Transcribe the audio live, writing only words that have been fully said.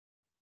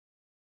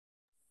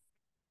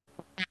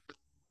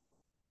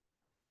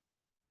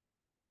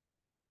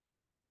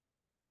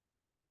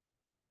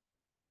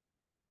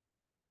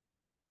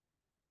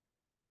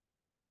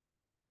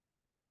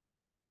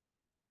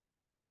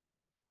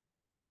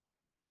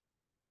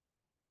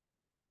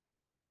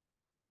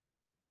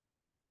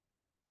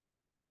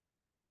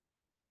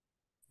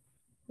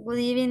Good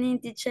evening,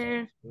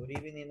 teacher. Good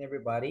evening,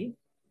 everybody.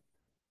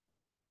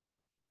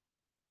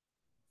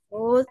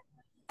 Good.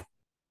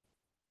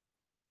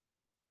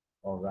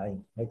 All right,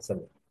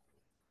 excellent.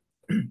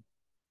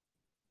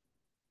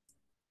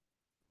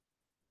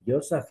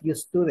 Just a few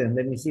students.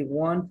 Let me see.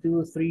 1,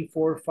 2, 3,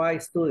 4,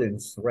 5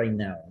 students right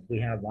now. We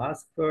have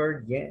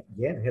Oscar.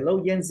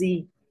 Hello,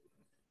 Jensi.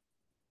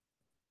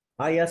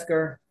 Hi,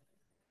 Oscar.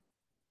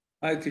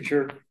 Hi,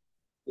 teacher.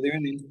 Good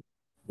evening.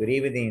 Good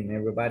evening,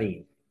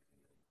 everybody.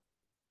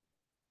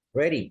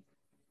 Ready?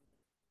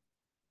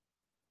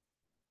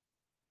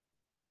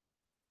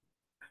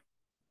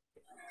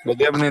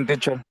 Good evening,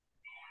 teacher.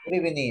 Good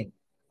evening.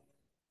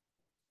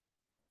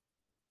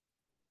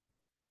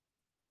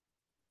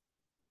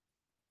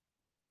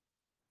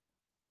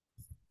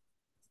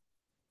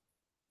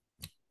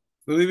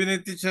 Good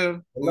evening,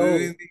 teacher. Hello.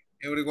 Good evening,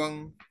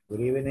 everyone.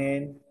 Good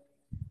evening.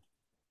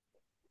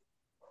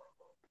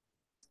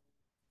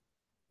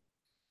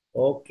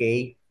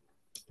 Okay,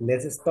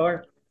 let's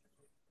start.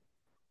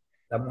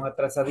 Estamos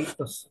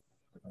atrasaditos,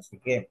 así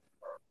que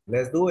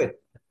let's do it.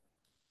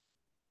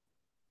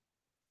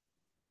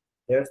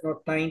 There's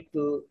no time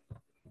to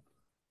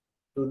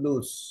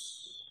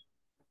lose.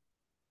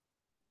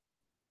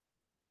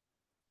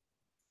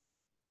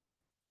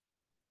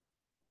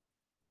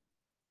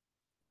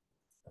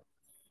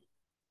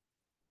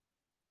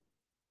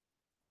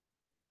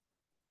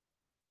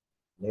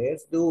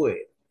 Let's do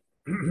it.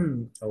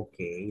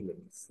 Okay, let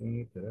me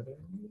see.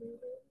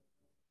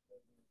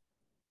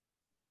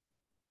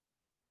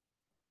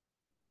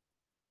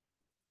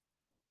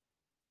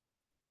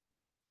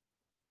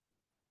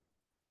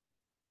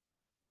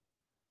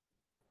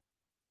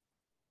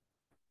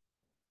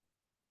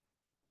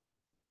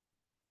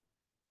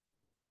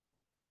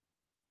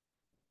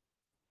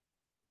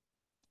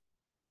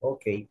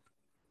 Okay,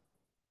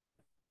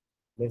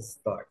 let's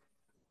start.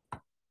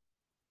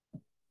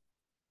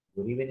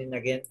 Good evening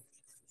again.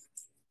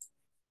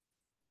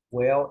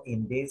 Well,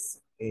 in this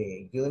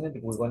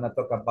unit, we're going to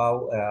talk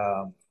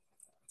about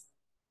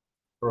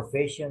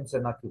professions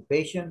and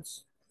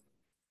occupations,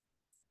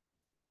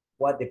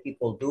 what the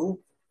people do.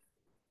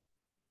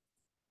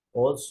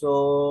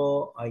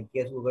 Also, I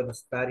guess we're going to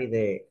study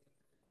the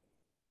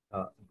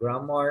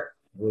grammar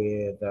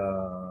with,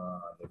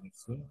 let me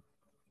see,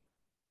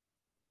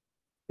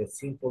 the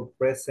simple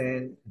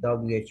present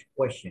WH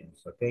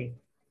questions, okay?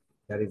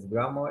 That is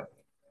grammar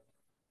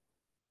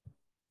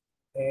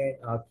and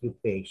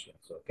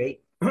occupations,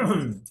 okay?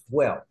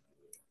 Well,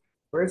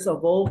 first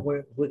of all,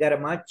 we got to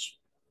match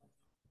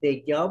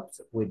the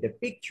jobs with the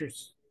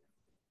pictures.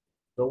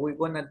 So we're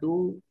going to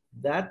do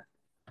that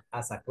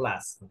as a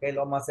class, okay?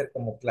 Lo vamos a hacer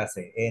como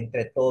clase,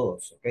 entre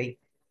todos, okay?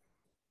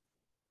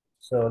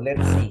 So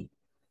let's see.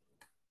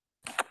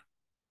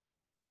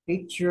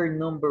 Picture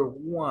number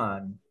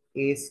 1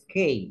 is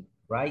K,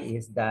 right?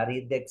 Is that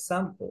is the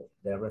example,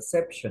 the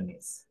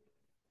receptionist.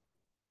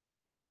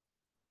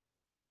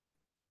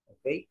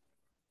 Okay.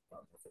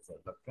 Vamos a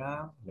hacerlo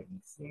acá. Let me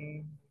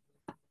see.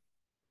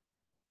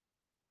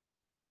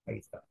 Ahí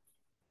está.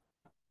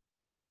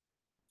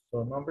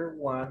 So number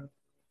 1.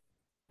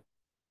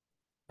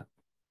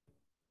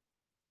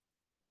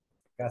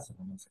 Caso,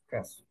 vamos a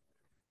caso.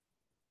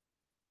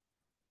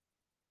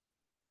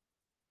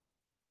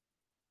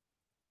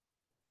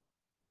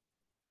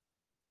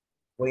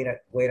 Wait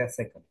a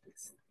second,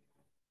 please.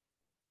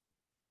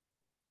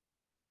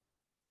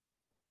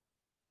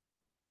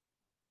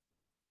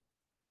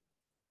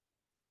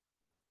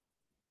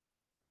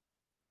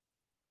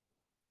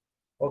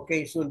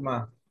 Okay,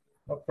 Sulma,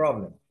 no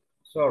problem.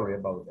 Sorry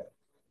about that.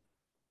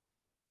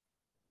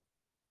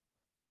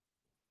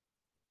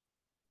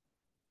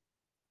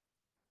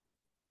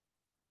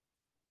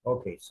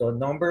 Okay, so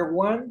number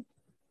 1,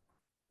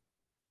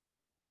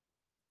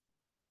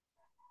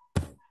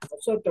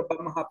 nosotros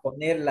vamos a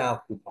poner la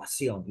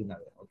ocupación de una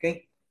vez, ¿ok?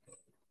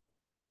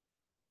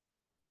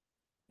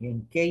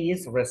 En K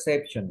is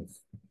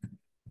receptionist.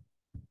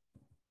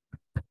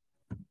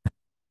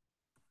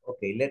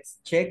 Okay, let's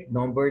check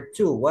number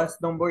 2.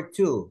 What's number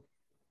 2?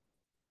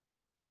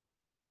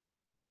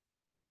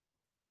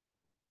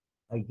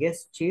 I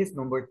guess she is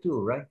number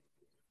 2, right?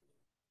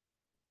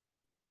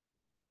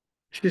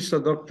 She's a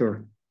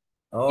doctor.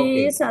 He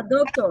Okay, is a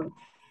doctor.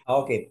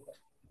 okay,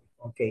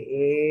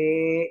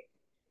 okay.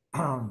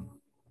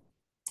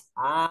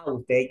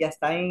 Usted ya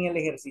está en el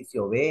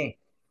ejercicio B.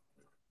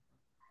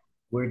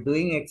 We're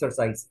doing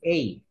exercise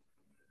A.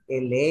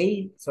 El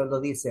A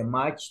solo dice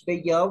match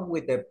the job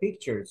with the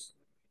pictures.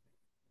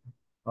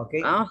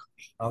 Okay. Ah,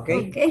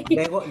 Okay. okay.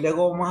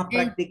 Luego vamos a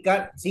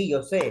practicar. Sí,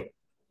 yo sé.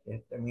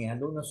 Mis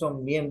alumnos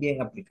son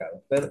bien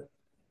aplicados, pero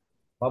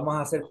vamos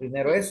a hacer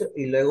primero eso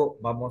y luego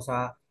vamos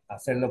a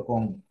hacerlo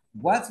con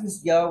what's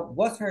his job,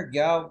 what's her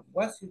job,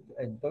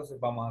 entonces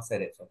vamos a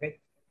hacer eso, okay?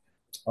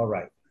 All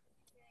right.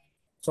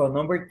 So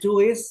number 2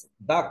 is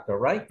doctor,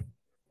 right?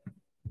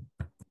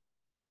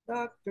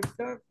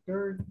 Doctor,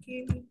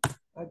 Kimmy,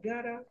 I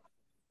gotta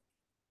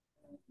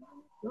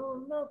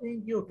no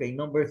loving you. Okay,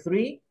 number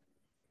 3,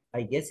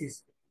 I guess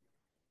is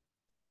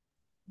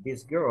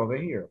this girl over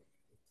here.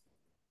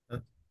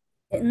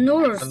 A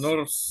Nurse.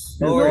 nurse.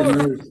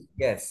 Nurse.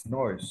 Yes,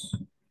 nurse.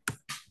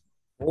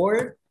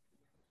 Or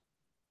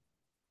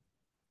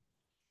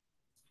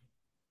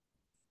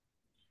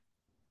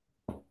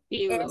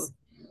Es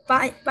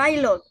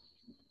pilot.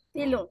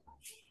 Pilot.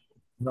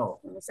 no.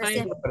 No sé si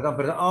es Perdón.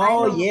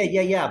 Oh, pilot.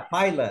 yeah.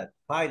 Pilot,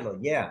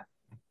 yeah.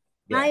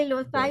 Yeah.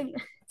 Pilot,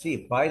 pilot.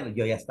 Sí, pilot.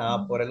 Yo ya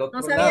estaba por el No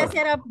otro sabía lado. si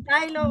era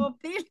pilot o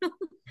pilot.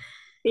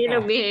 Sí,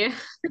 lo No, vi.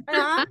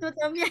 Ah, tú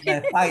también.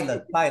 no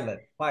es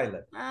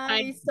pilot.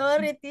 Ay,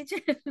 sorry,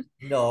 teacher.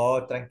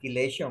 No,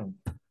 tranquilation.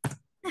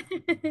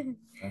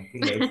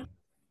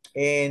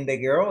 And the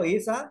girl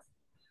is a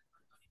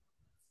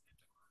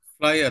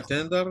Flight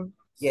attendant.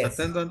 yes,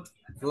 Attendant.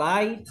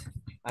 flight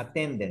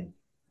attendant.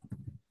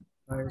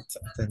 Flight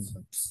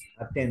attendant.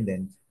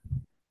 Attendant.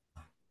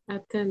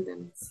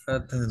 Attendance.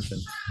 Attendant.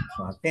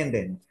 No,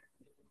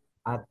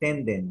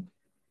 attendant.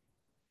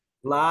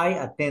 Flight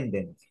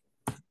attendant.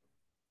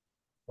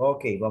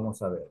 Ok,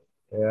 vamos a ver.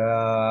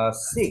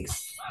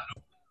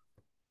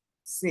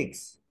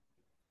 Six.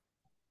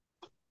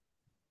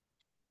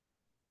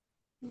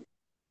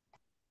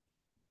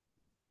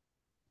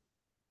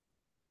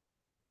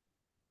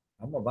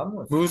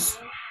 Vamos.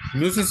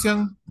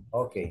 Musician.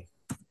 Ok.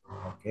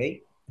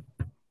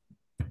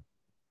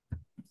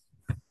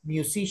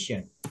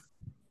 Musician.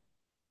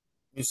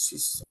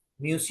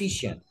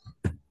 Musician.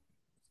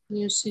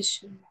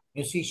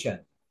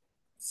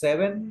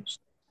 7.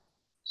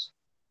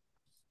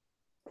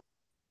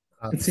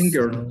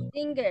 Singer.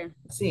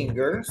 Singer.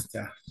 Singer.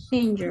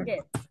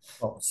 Singer.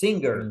 Oh,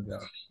 singer.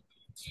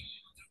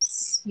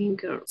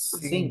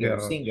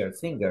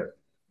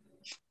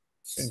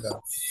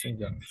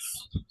 Singer.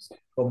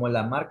 Como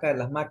la marca de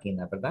las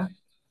máquinas, ¿verdad?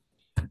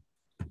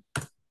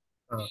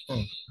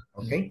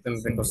 Ok.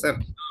 El de coser.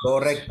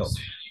 Correcto.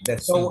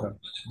 Singer.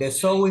 The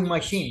sewing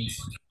machines.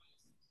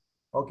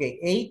 Ok,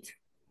 8.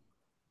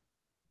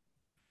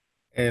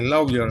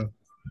 Lawyer.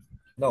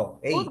 No,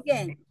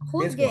 8. Juzgue.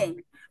 This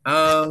one.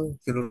 Juzgue.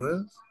 Quiero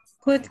ver.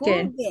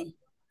 Juzgue.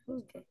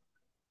 Juzgue.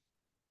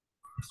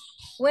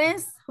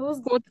 Juez,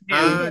 juzgue.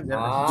 Ya.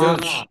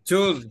 Ah.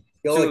 Judge.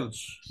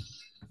 Judge.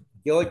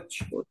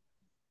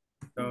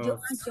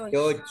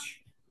 George.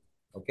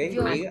 Ok,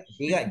 George.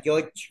 diga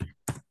George.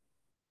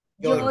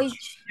 George.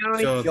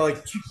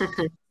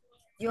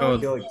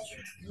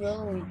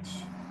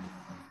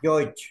 George.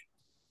 George.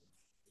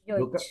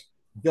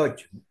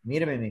 George.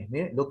 Míreme.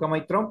 Look at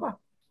my trompa.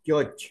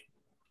 George.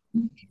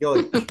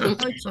 George.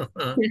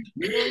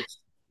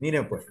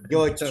 Miren pues.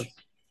 George.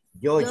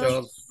 George.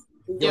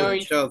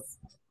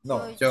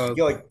 No.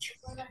 George.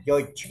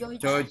 George.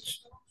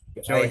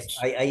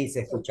 Ahí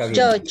se escucha bien.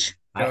 George.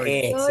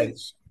 Excellent.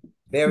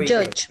 Very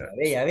George. good.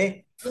 Ya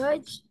ve.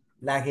 George.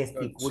 La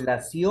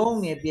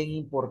gesticulación es bien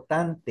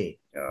importante.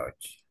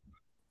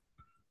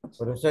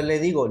 Por eso le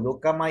digo,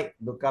 look at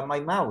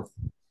my mouth.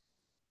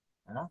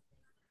 ¿Ah?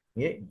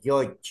 Mire,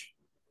 George.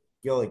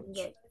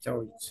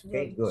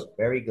 Okay, good.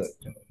 Very good.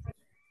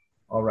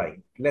 All right.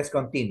 Let's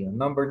continue.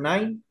 Number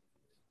 9.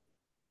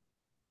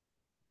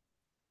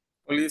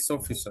 Police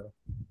officer.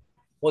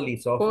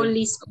 Police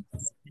officer.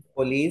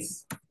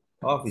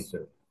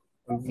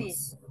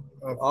 Office.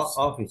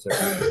 Officer.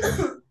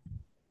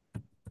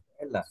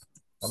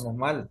 Estamos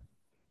mal.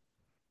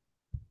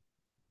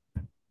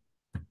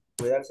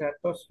 Cuidarse a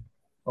todos.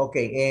 Ok,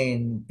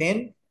 en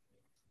 10.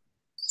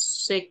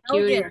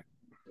 Security.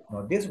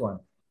 No, this one.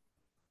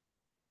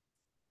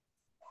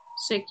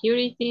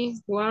 Security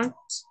guard.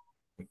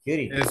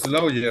 Security. Es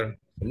lawyer.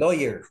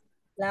 Lawyer.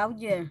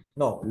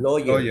 No,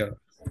 lawyer.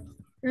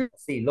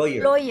 Sí,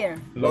 lawyer.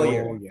 No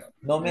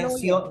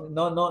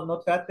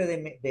trate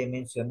de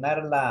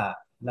mencionar la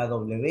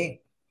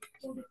W.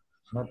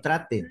 No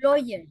trate.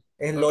 Lawyer.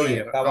 Es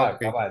lawyer.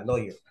 Cabal,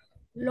 lawyer.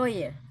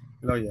 Lawyer.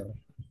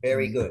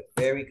 Very good.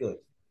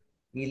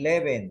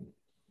 11.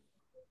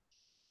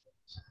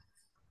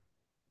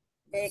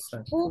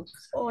 Cook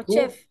or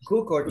chef.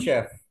 Cook or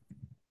chef.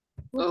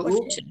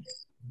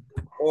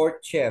 Or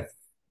chef.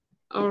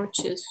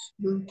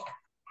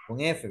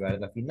 Con F,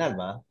 ¿verdad? Al final,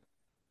 ¿va?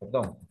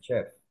 Perdón,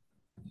 chef.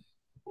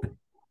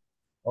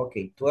 Ok,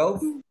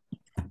 12.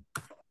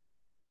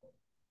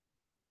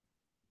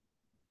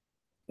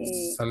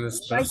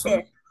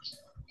 Salesperson.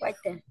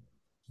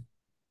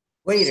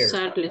 Waiter.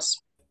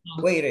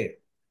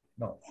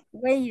 No.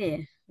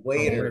 Waiter.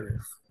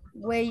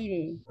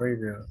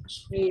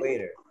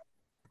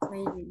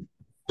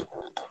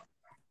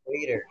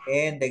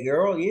 And the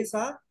girl is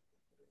a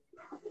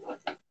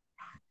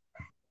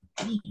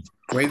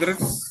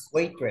Waitress.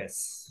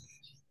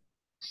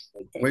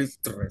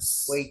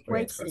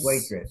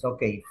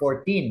 Okay,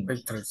 14.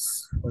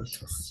 Waitress.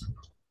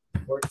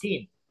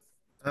 14.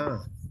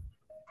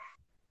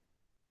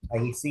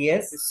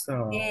 ISSS.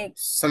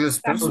 It's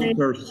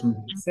salesperson.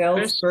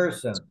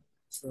 Salesperson.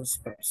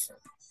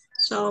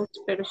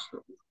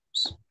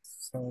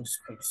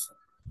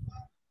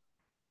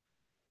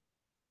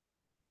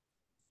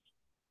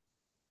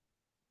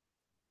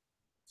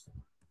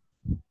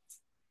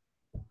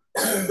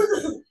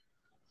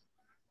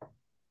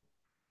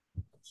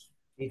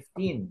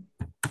 15.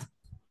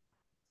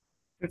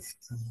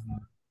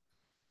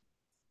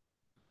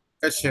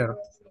 Cashier.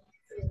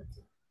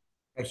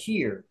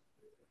 Cashier.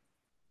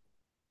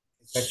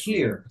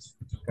 Cashier.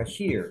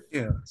 Cashier.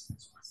 Yeah.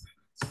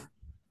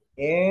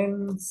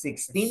 And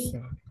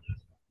 16.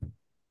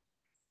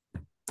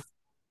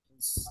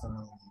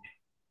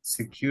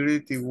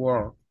 Security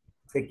guard.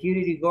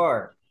 Security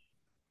guard.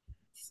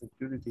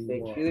 Security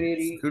guard.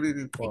 Security.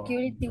 Security guard.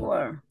 Security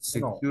word.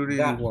 Security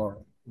No, guard.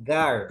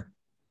 Guard.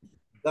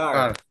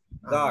 Guard.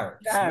 Guard. Guard.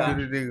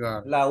 Security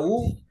guard. La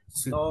U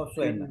no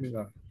suena. Security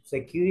guard.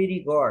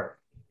 Security guard.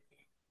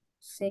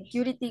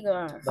 Security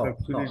guard. No,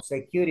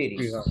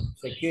 security. guard.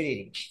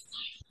 Security.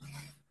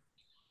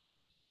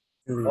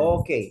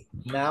 Okay,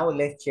 now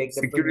let's check the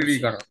Security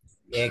pronunciation. guard.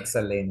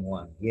 Excellent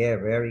one. Yeah,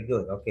 very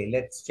good. Okay,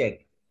 let's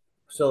check.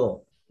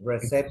 So,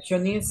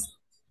 receptionist.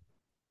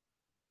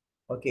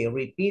 Okay,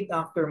 repeat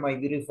after my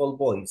beautiful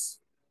voice.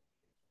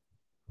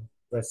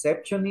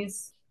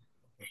 Receptionist,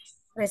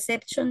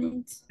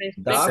 Receptionist.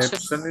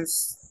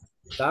 Receptionist.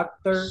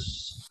 doctor,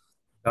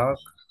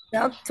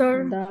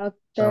 Doctor.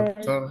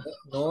 Doctor.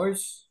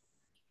 nurse,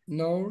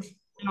 Nurse.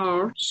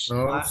 Nurse.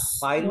 Nurse.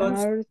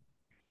 pilot,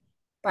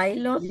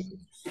 Pilot.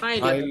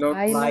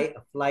 Pilot.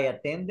 fly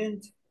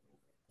attendant,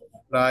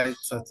 Flight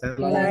attendant.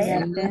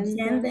 Flight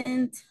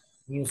attendant.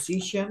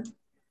 musician,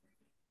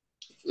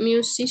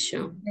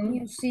 Musician.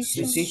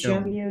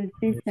 Musician.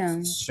 Musician.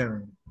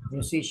 musician,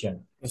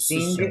 Musician.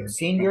 singer,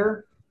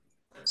 Singer.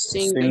 judge,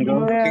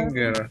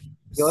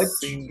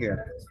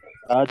 Singer.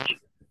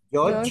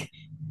 judge,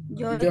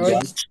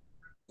 Judge.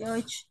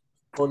 Judge.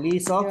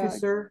 police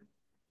officer,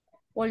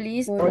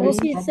 Police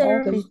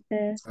officer.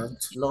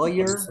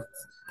 lawyer,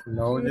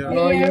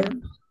 Lawyer.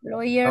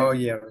 Lawyer.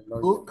 Lawyer.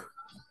 cook,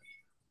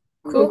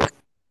 Cook.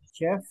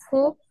 chef,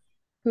 Cook.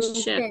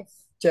 Chef.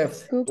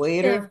 Chef.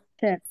 waiter,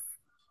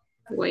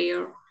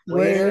 Where.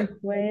 waiter,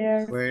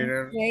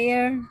 Waiter.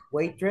 Waiter.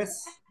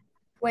 waitress,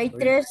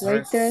 Waitress.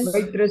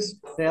 Waitress.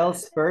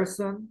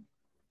 salesperson,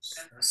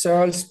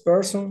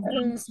 Salesperson.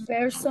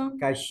 Person.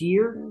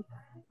 cashier,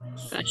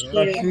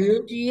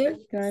 Cashier.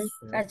 Cashier.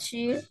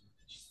 Cashier.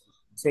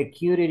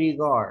 security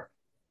guard,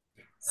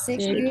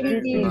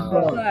 Security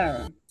guard.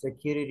 guard.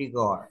 security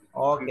guard.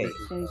 Okay.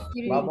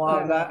 Security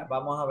Vamos guard.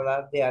 a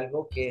hablar de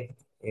algo que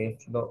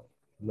es lo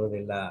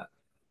de la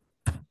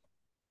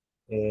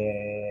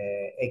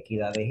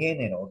equidad de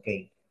género, ok.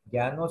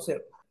 Ya no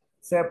se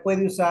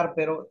puede usar,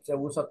 pero se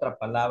usa otra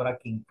palabra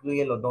que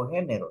incluye los dos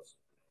géneros.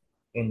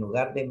 En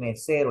lugar de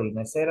mesero y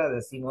mesera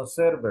decimos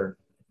server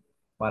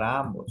para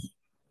ambos.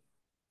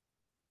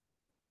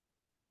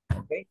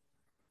 Ok.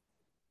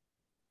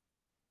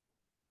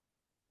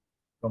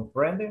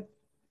 ¿Comprende?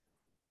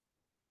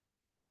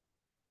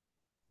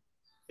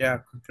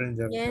 Yeah,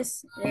 comprendo.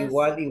 Yes.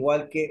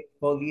 Igual que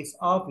police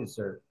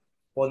officer.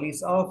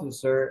 Police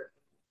officer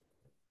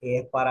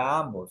es para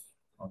ambos.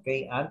 Ok.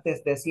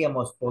 Antes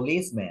decíamos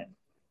policeman,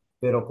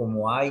 pero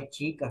como hay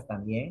chicas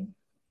también,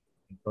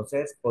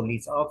 entonces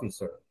police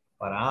officer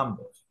para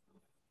ambos.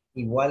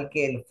 Igual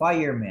que el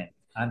fireman.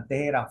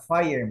 Antes era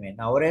fireman,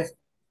 ahora es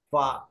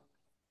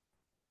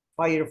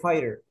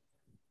firefighter.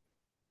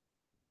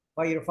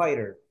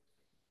 Firefighter.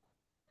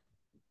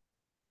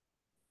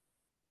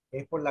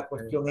 Es por la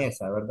cuestión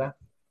esa, ¿verdad?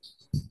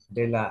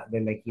 De la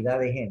equidad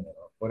de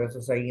género. Por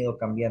eso se han ido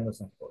cambiando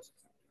esas cosas.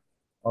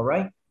 All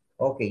right?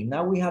 Okay,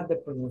 now we have the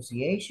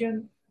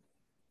pronunciation.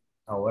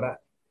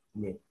 Ahora,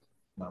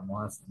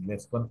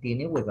 let's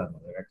continue with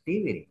another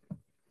activity.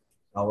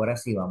 Ahora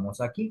sí, vamos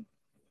aquí.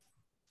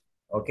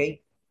 Ok.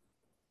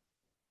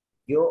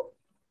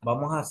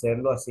 Vamos a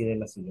hacerlo así de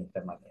la siguiente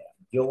manera.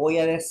 Yo voy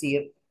a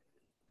decir,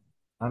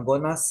 I'm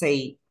gonna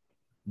say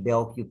the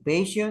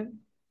occupation.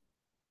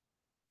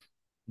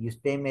 Y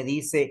usted me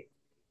dice,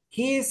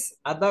 he's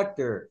a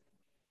doctor.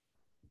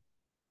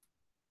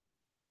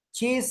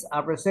 She's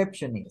a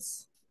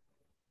receptionist.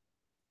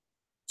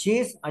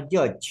 She's a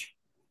judge.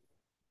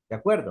 ¿De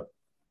acuerdo?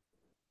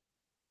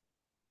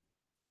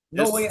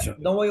 No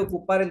voy a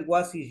ocupar el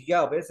was is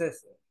ya. A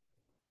veces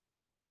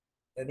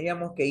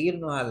tendríamos que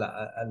irnos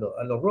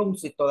a los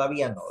rooms y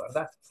todavía no,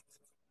 ¿verdad?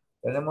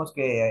 Tenemos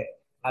que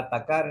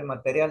atacar el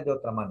material de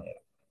otra manera.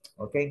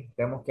 ¿Ok?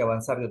 Tenemos que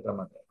avanzar de otra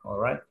manera. All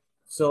right?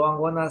 So I'm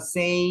gonna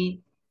say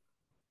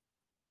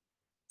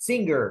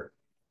singer.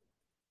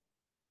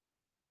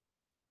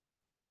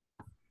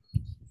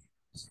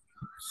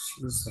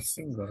 She's a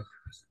singer.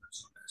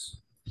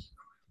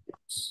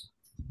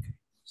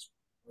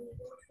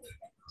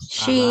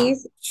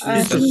 She's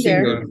a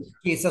singer.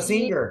 She's a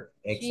singer.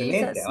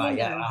 Excelente. She's a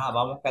singer.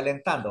 Vamos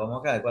calentando.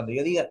 Cuando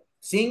yo diga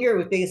singer,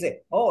 usted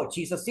dice, oh,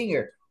 she's a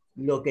singer.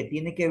 Lo que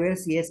tiene que ver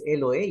si es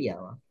él o ella,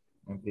 ¿va?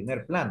 En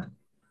primer plano.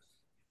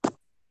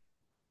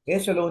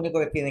 Eso es lo único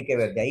que tiene que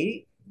ver. De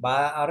ahí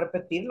va a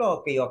repetir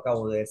lo que yo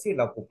acabo de decir,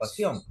 la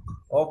ocupación.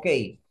 Ok.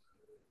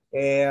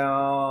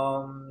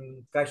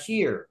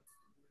 Cashier.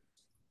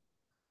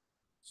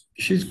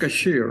 She's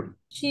cashier.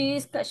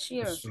 She's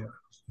cashier.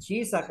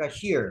 She's a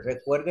cashier.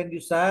 Recuerden de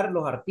usar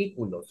los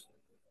artículos.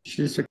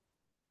 She's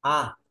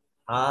a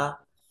A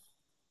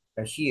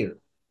cashier.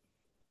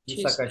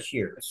 She's a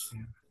cashier.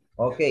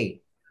 Ok.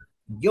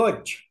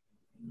 George.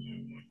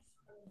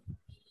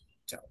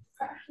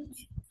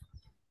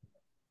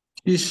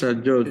 She's a It's a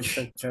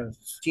judge. judge.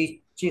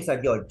 She's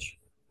a judge.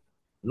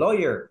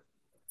 Lawyer.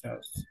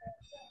 Judge.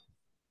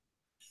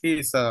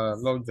 He's a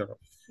lawyer.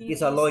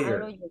 He's a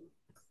lawyer.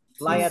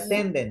 Flight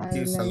attendant.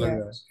 He's a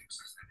lawyer.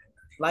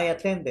 Flight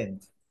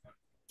attendant.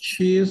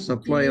 She is a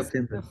flight He's a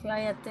attendant.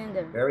 flight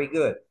attendant. Very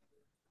good.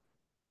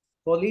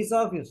 Police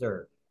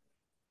officer.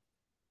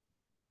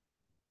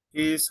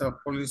 He's a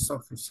police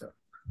officer.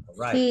 All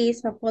right. He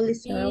is a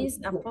police He's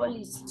a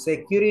police.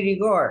 Security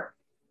guard.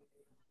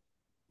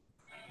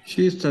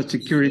 She's a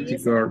security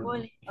He's guard.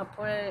 a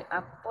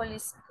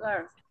police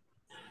guard.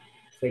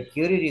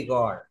 Security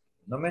guard.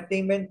 No me está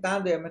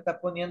inventando, ya me está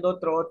poniendo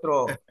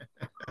otro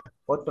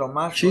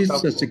más. She's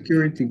otra- a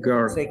security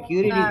guard.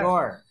 Security Guard.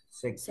 guard.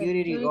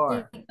 Security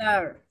guard.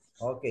 guard.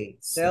 Okay.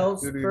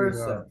 Security guard.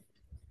 Salesperson.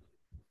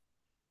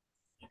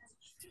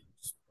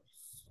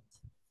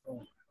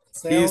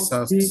 He's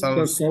a She's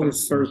a salesperson.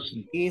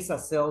 salesperson. He's a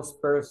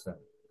salesperson.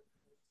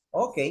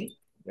 Okay,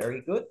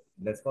 very good.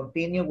 Let's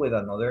continue with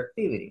another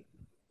activity.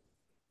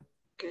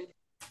 Okay.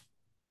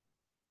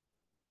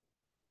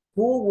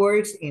 Who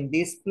works in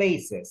these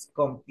places?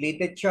 Complete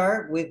the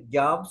chart with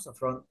jobs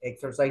from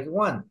exercise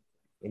 1.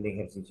 El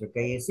ejercicio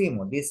que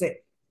hicimos.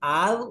 Dice,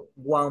 add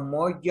one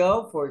more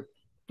job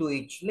to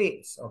each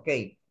list.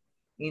 Okay.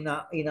 In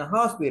a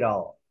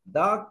hospital,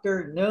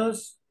 doctor,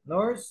 nurse.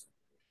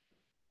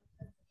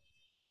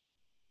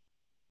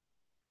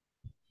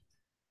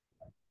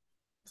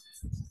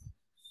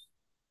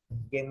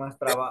 ¿Quién más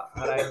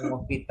trabajará en un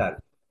hospital?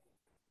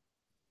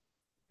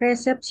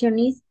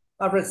 Receptionist.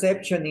 A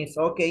receptionist,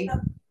 ok.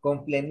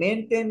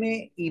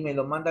 Compleménteme y me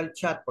lo manda al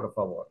chat, por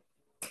favor.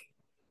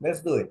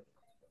 Let's do it.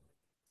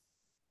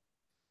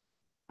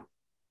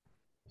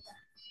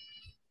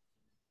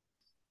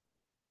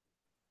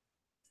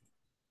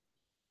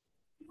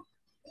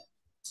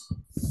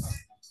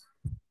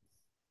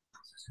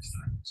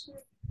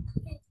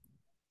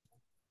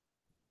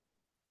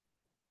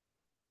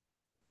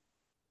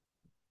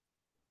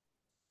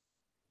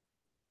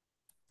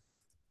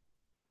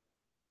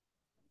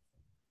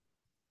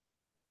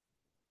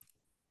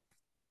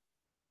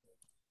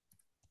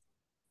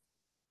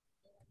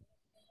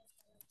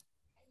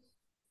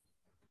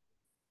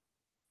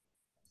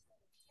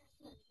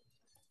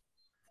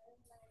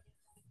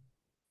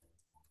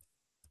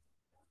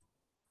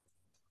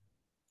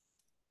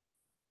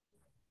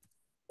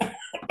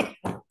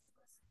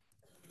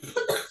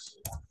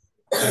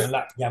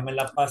 Ya me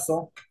la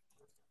pasó.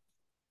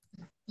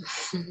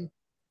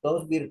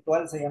 Todo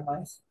virtual se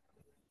llama eso.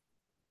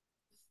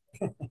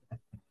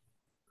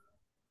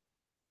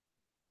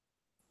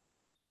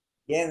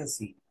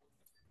 Jensi.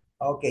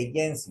 Ok,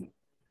 Jensi.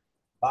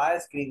 Va a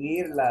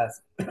escribir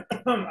las...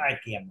 Ay,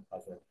 que ya me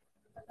pasó.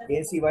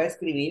 Jensi va a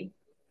escribir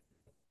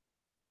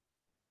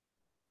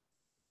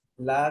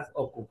las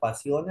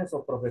ocupaciones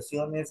o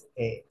profesiones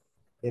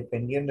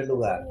dependiendo del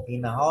lugar.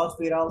 In a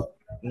hospital,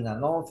 in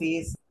an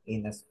office,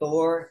 in a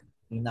store,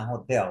 in a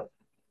hotel.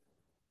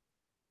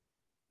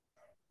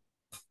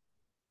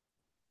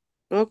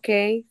 Ok,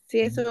 sí,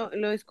 eso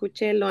lo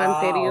escuché, lo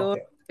anterior,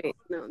 Ok.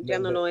 no, ya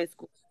no lo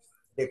escucho.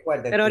 ¿De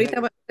cuál? Pero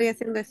ahorita estoy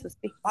haciendo eso,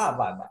 sí.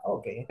 Va.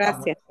 Ok.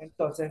 Gracias.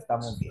 Entonces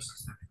estamos bien.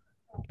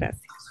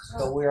 Gracias.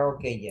 So we're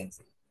okay,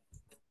 Jensi.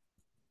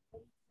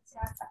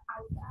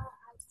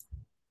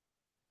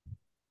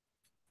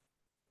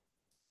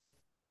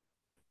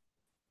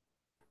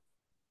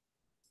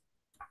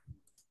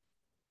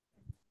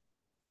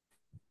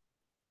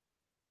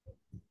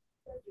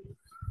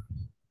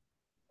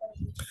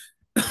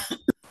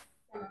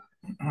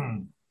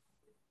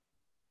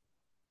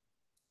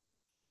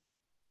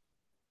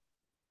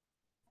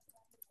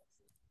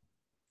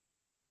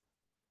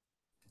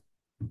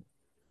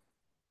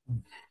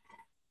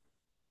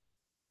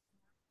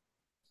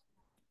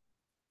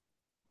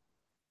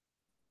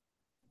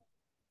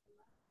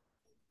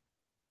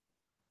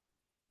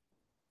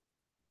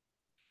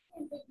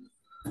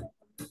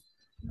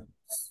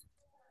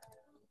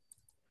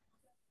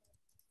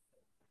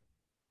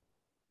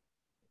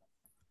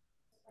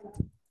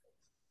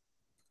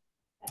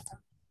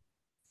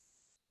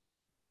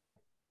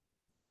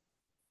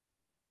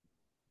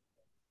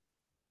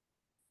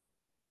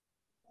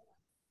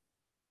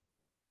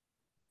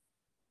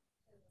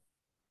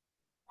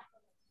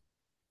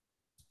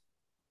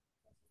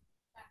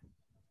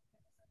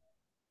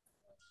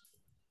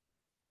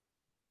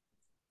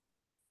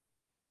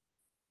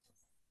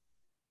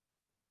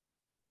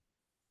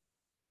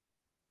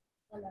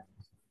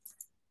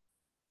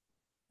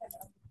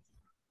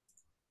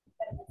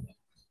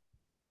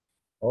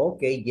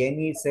 Okay,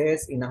 Jenny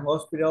says in a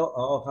hospital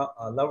or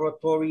a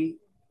laboratory,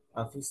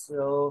 a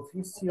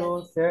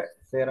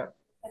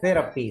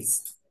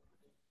physiotherapist.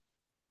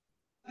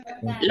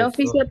 Los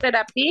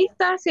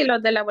fisioterapistas y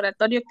los de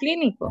laboratorio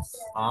clínico.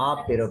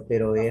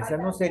 Pero esa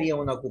no sería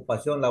una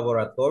ocupación.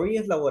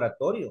 Laboratorio es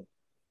laboratorio.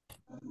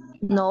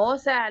 No, o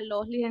sea,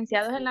 los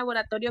licenciados en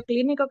laboratorio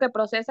clínico que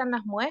procesan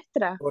las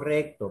muestras.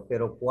 Correcto,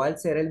 pero ¿cuál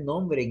será el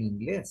nombre en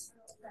inglés?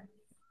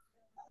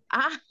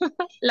 Ah,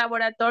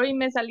 laboratorio y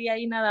me salía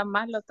ahí nada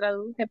más, lo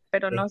traduje,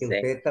 pero Es no que sé.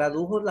 usted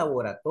tradujo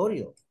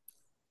laboratorio.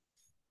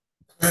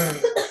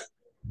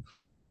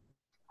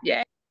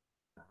 Ya.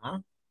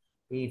 Ajá.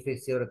 Y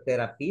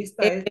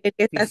fisioterapista es El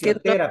que está haciendo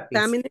fisioterapista.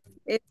 exámenes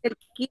es el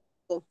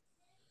químico.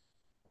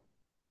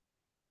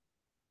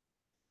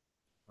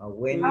 A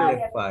Wendy No.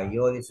 le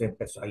falló, dice,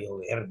 empezó a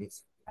llover,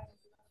 dice.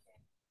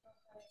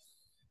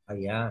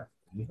 Allá,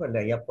 híjole,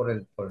 allá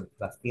por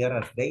las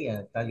tierras de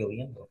ella está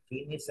lloviendo.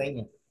 Aquí ni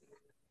seña.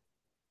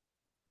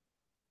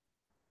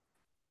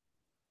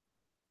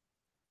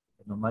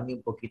 Nos mande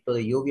un poquito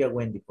de lluvia,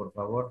 Wendy, por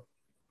favor.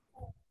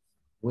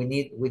 We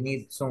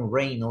need some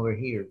rain over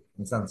here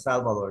in San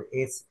Salvador.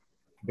 It's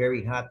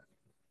very hot.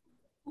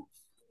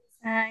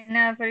 Ay,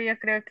 no, pero yo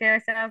creo que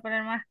hoy se va a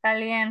poner más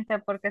caliente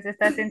porque se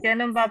está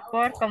sintiendo un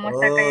vapor como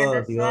está Oh,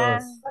 cayendo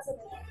Dios.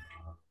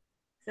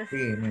 suave. Sí,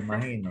 me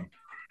imagino.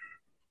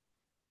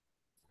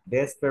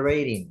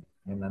 Desperating.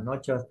 En la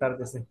noche va a estar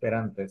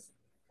desesperantes.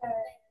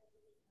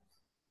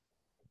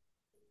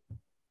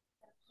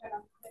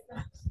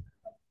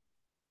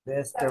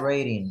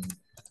 Desperating.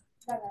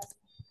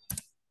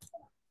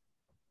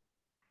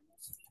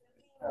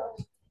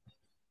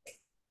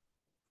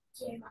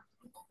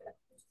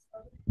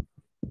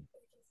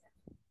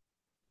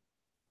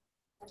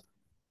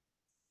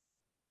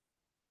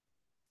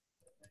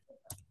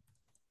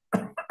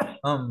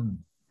 Um,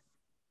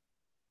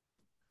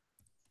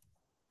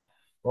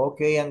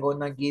 okay, I'm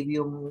gonna give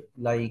you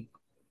like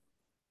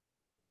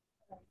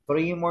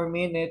 3 more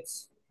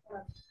minutes.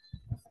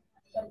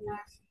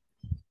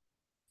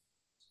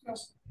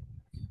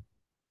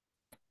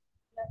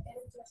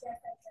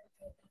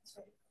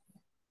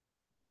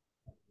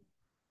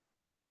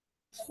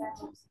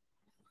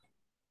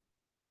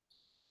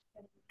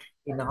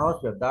 In the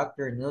hospital,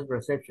 doctor, nurse,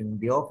 reception,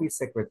 the office,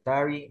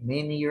 secretary,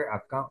 manager,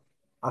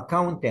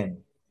 accountant,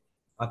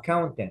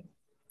 accountant.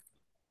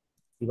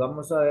 Si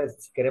vamos a ver,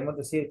 si queremos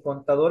decir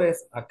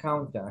contadores,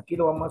 accountant. Aquí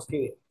lo vamos a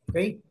escribir, ¿ok?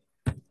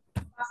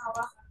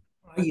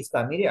 Ahí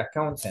está, mire,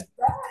 accountant.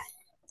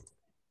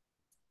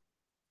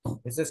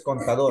 Ese es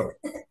contador.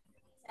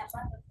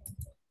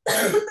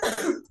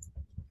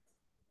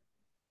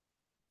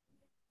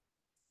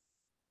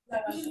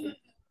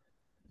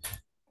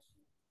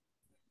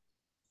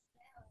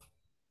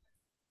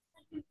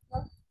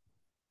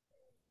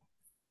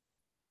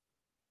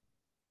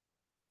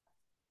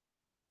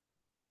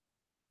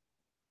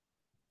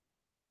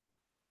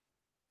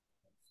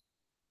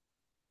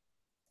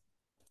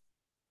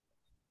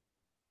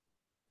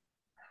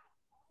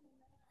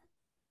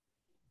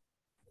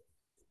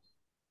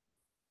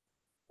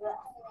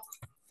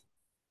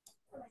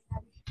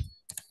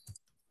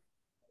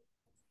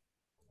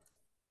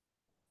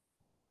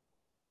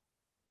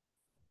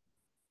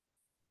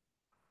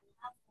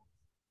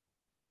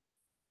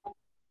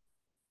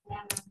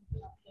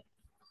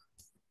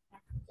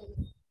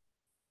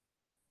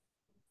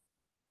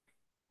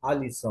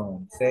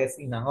 Allison says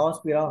in a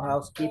hospital,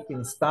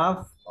 housekeeping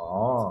staff.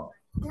 Oh,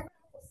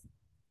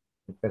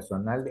 el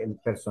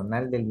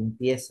personal de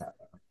limpieza.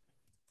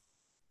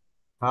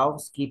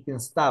 Housekeeping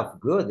staff.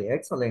 Good,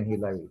 excellent,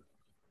 Hillary.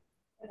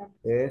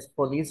 ¿Es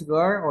police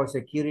guard o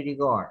security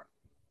guard?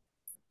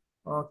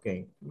 Ok,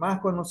 más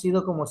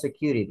conocido como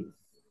security.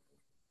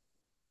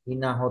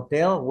 In a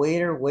hotel,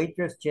 waiter,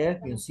 waitress,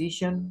 chef,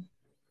 musician.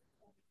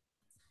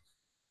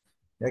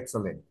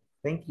 Excellent.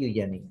 Thank you,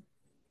 Jenny.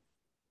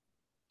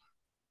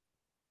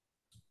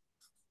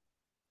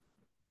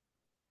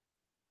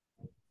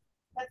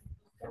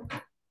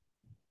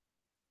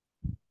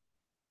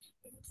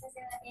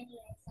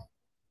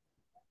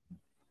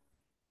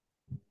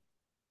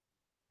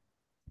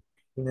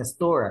 In a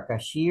store, a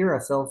cashier,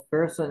 a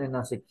salesperson, and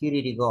a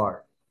security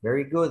guard.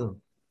 Very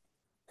good.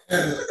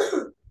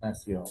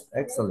 Nacio.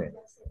 Excellent.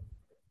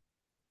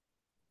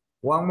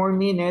 One more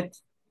minute.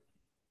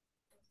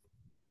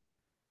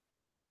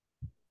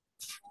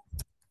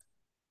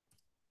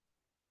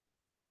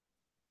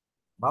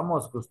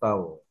 Vamos,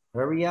 Gustavo.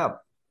 Hurry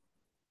up.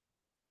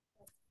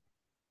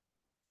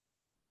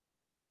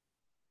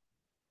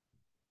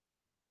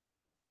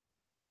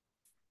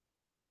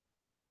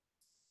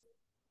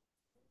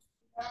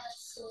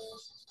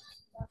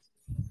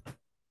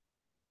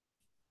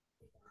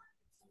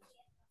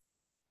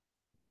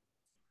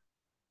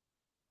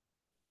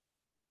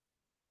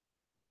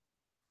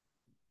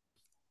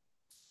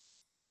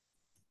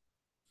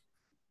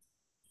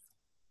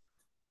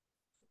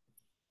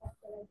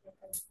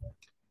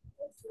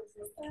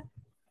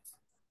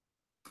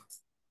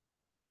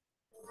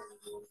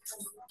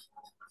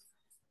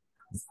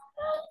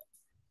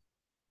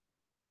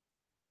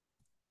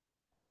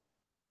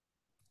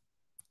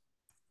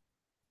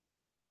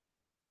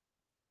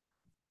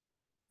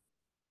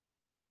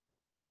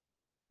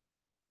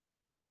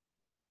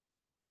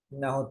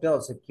 In a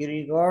hotel,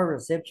 security guard,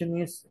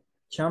 receptionist,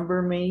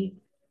 chambermaid,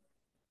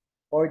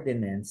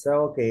 ordinance.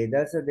 Okay,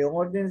 the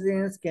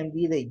ordinance can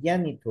be the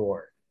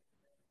janitor.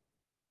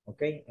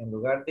 Ok, en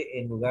lugar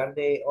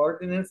de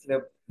ordinance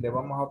le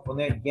vamos a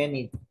poner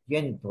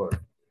janitor.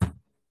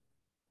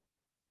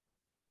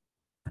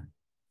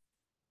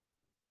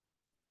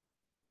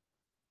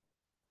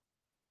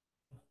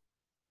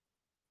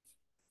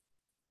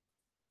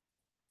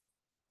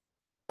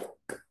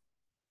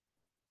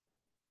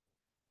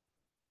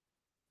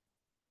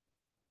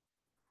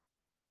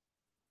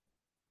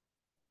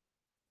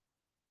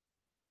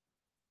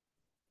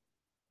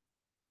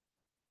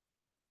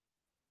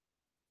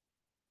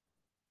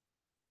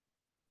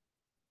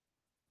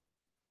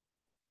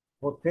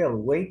 Hotel,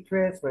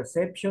 waitress,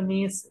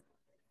 receptionist,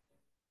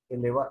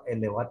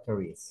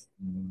 elevatories.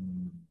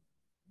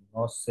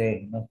 No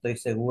sé, no estoy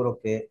seguro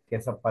que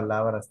esa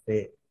palabra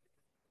esté.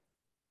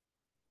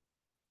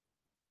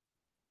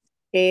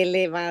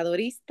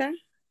 Elevadorista.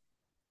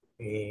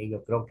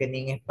 Yo creo que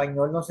ni en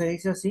español no se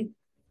dice así.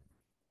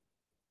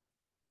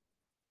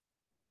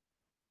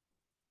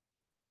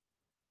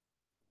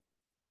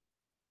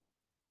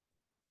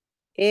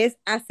 Es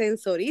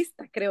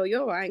ascensorista, creo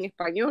yo, en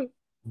español.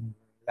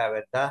 La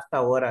verdad, hasta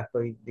ahora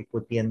estoy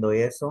discutiendo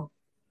eso.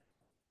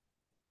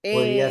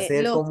 Podría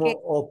ser Los como que,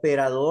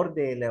 operador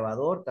de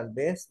elevador, tal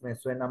vez, me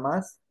suena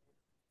más.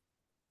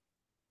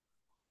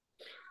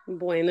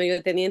 bueno,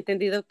 yo tenía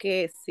entendido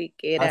que sí,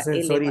 que era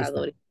Ascensorista.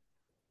 elevador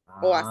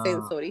o Ah,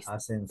 ascensorista. Uno de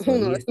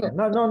ascensorista. los-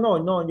 No, no,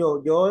 no,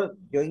 no, yo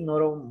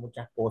ignoro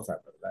muchas cosas,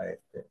 ¿verdad?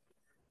 Pero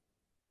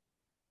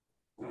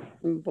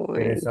Bueno,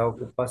 esa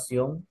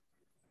ocupación,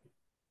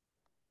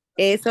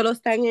 solo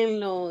están en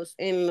los,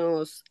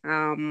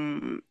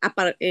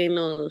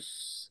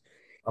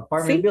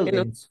 apartment sí,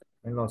 buildings,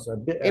 en los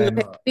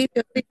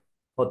edificios, sí, sí,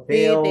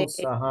 hotels,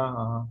 ajá,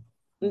 ajá.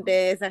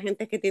 de esa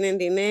gente que tienen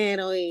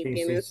dinero y Sí, sí,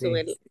 tienen su...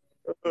 sí.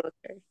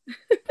 Ok.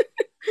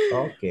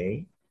 Ok.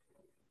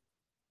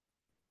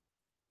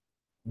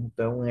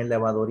 Entonces, un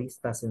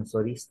elevadorista,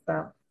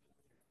 ascensorista.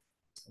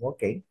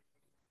 Ok.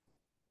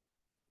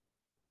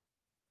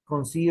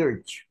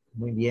 Concierge.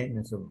 Muy bien,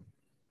 eso.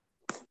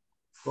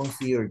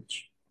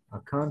 Concierge.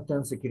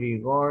 Accountant, security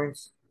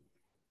guards,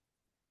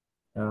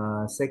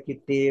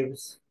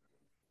 executives,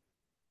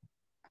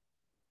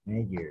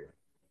 mayor.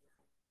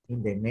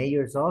 In the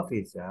mayor's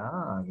office.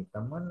 Ah, aquí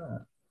estamos en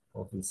la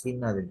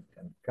oficina del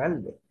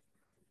alcalde.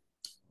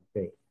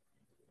 Ok.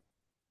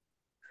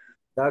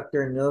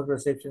 Doctor, nurse,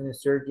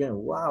 receptionist, surgeon.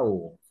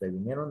 Wow, se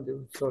vinieron de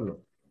un solo.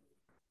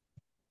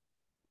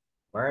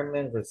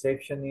 Fireman,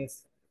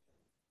 receptionist,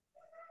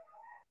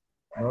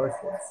 nurse,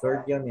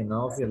 surgeon, in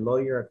office,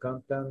 lawyer,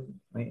 accountant,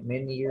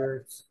 many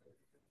years.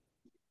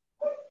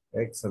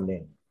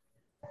 Excellent.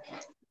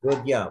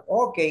 Good job.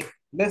 Okay,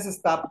 let's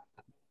stop.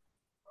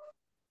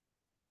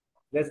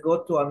 Let's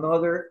go to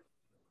another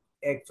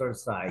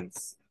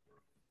exercise.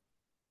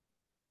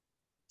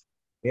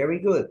 Very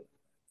good.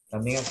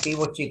 También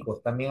activos,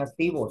 chicos. También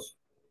activos.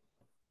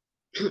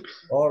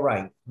 All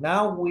right.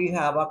 Now we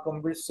have a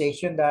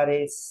conversation that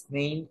is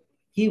named,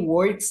 he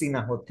works in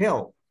a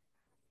hotel.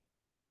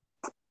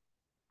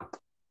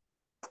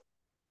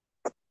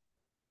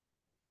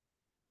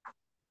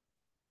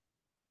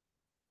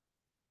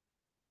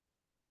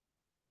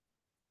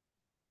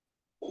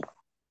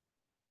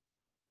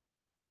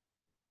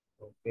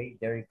 Okay,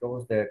 there it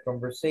goes the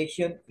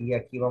conversation. Y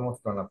aquí vamos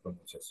con la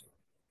pronunciación.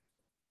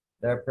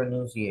 The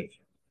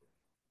pronunciation.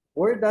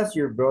 Where does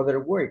your brother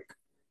work?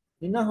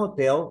 In a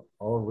hotel.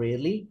 Oh,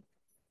 really?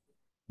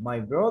 My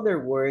brother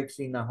works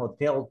in a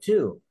hotel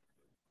too.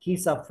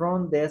 He's a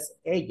front desk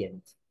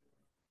agent.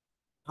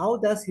 How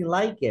does he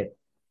like it?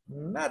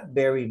 Not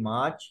very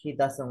much. He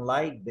doesn't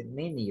like the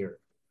menu.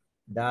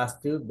 That's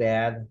too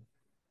bad.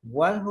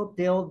 What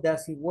hotel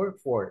does he work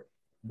for?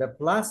 The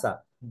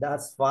Plaza.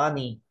 That's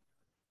funny.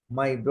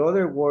 My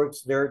brother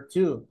works there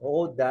too.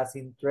 Oh, that's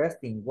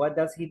interesting. What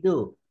does he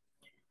do?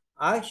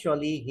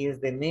 Actually, he's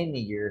the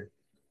manager.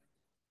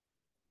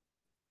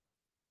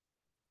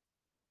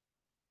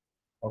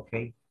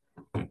 Okay.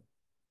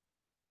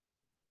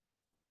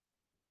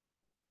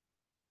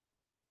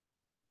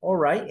 All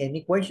right.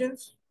 Any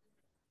questions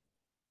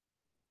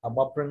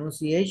about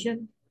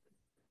pronunciation?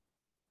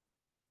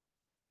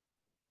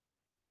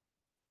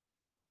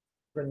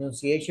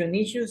 Pronunciation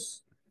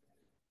issues?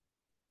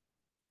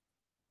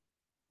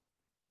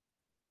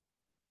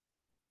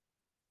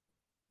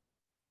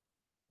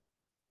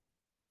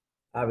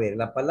 A ver,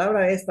 la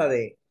palabra esta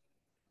de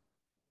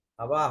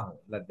abajo,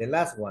 la de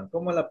last one,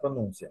 ¿cómo la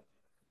pronuncia?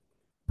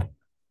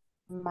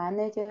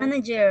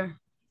 Manager.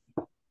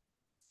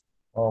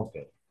 Ok.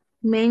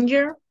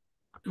 Manager.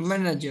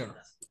 Manager.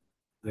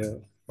 Yeah.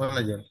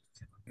 Manager.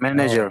 Oh,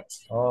 Manager.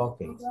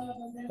 ok.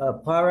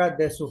 Para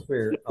de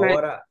sufrir.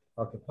 Ahora,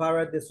 ok,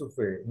 para de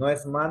sufrir. No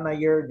es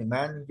manager ni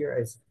manager,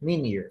 es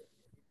manager.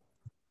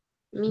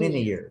 Manager.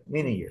 Manager,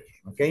 manager,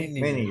 ok,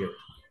 Manager. manager.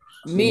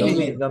 Si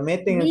Manager. lo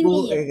meten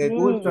Manager. en el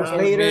Google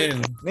Translator,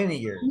 También.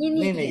 manager,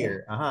 Manager.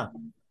 manager, ajá.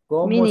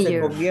 ¿Cómo se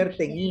Manager.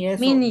 convierte en I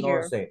eso? No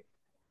Manager. sé.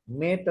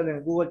 Métalo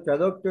en Google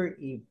Traductor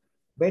y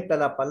vete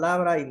la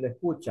palabra y lo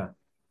escucha.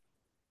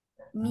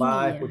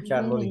 Va a Manager.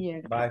 escucharlo,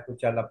 Manager. va a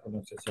escuchar la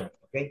pronunciación,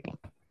 ok.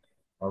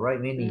 All right,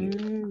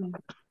 manager. Mm,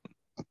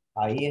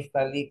 Ahí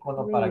está el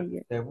icono para que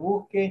manager. usted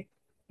busque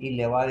y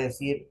le va a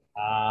decir,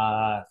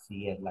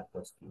 así es la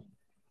cuestión.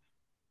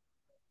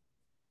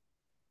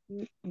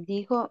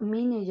 Dijo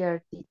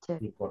manager, teacher.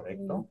 Sí,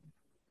 correcto.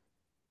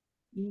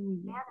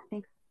 Manager.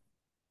 Sí.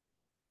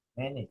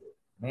 Manager,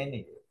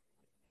 manager.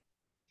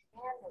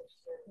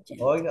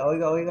 Oiga,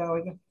 oiga, oiga,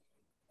 oiga.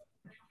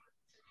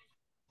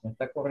 Me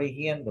está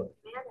corrigiendo.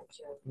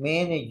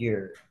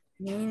 Manager,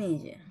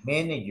 Manager.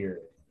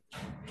 manager,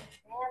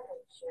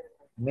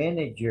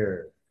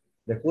 manager.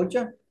 ¿Le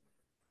escucha?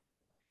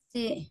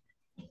 Sí.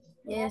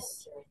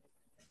 Yes.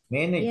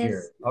 Manager.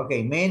 Yes.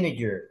 Okay,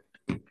 manager.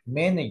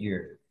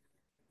 Manager.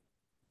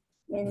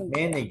 Manager.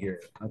 Manager.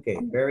 Okay,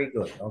 very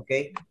good.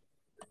 Okay.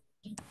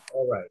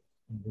 All right.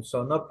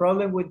 So no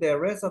problem with the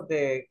rest of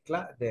the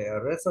class, the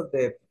rest of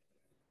the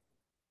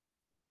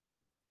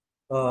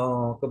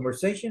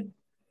conversation.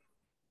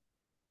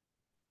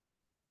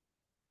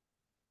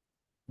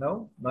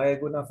 No, no hay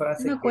alguna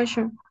frase No que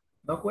question.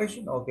 no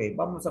question. Okay,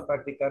 vamos a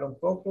practicar un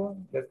poco.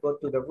 Let's go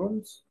to the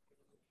rooms.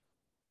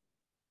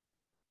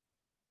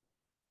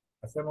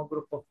 Hacemos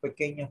grupos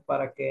pequeños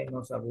para que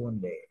nos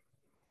abunde.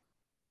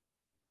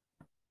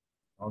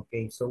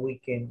 Okay, so we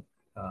can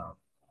uh,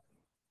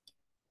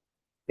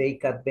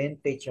 take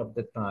advantage of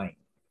the time.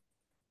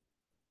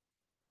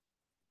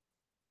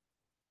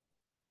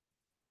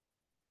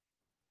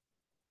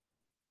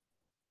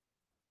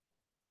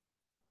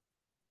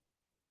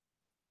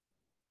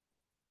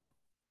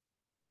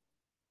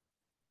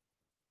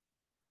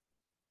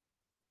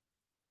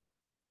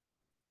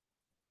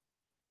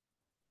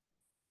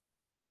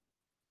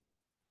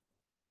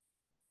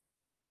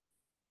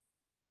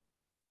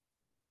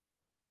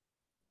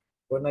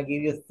 Gonna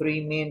give you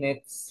 3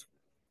 minutes.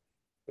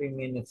 3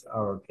 minutes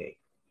are okay.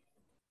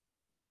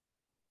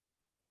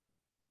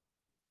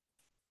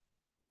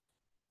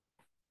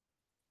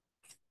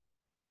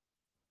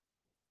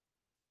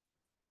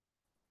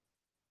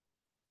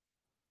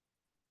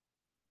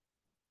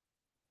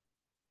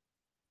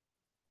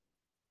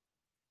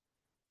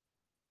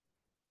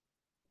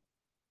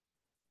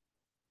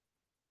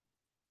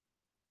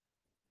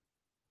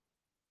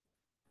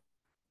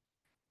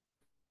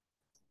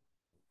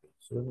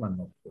 Su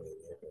hermano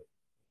puede.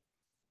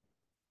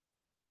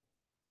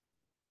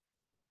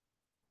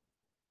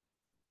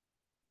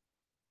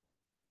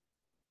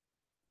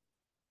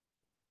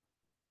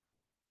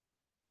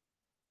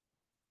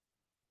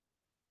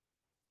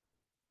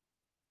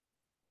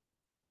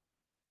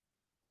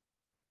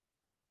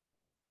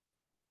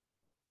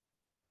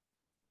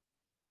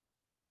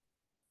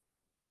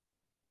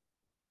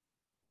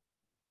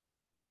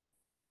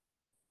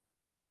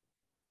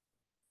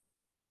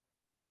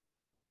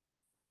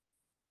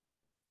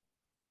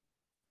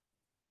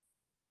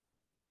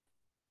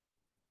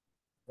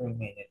 Three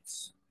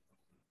minutes.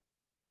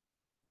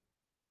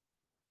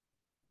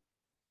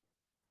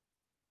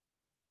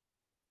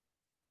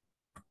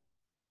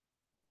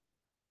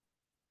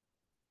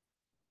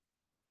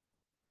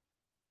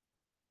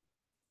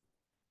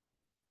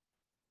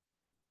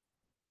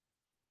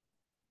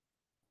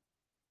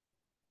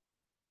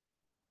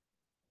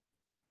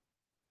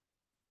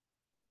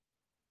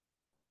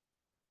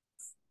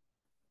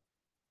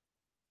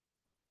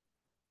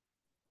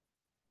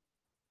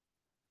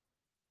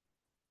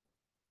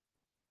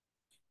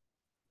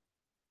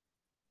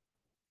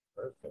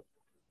 Perfect.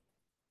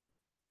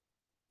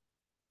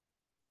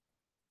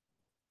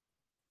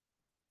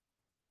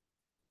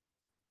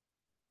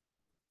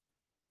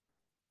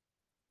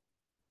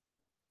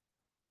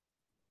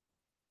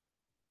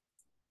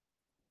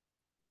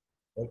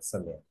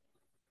 Excellent.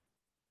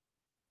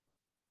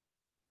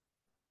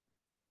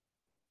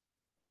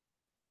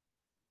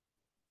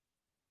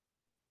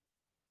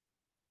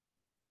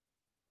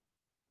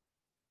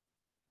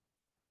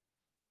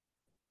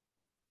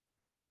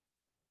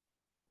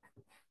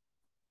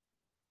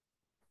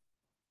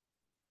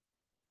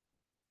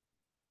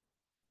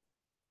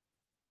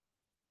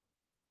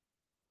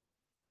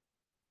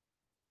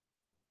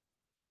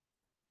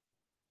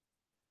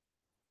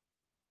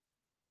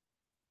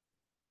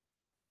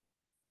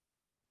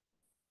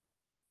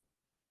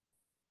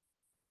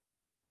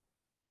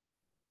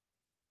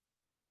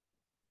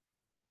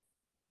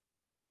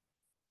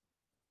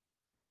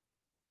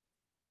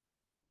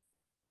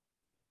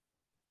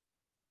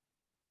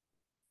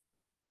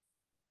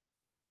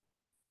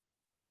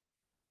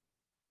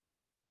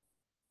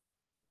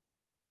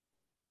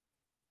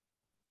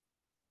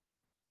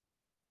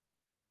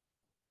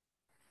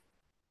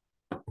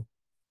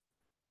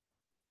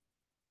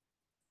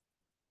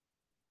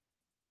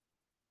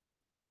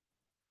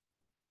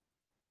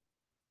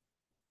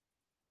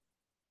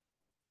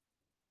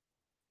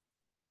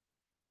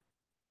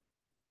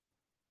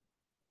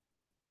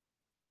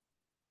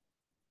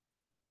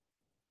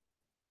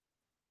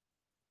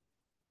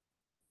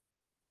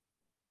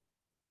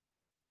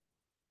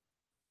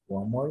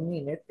 One more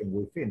minute and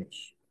we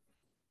finish.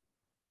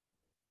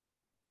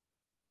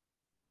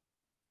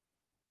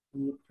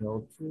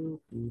 Equal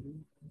to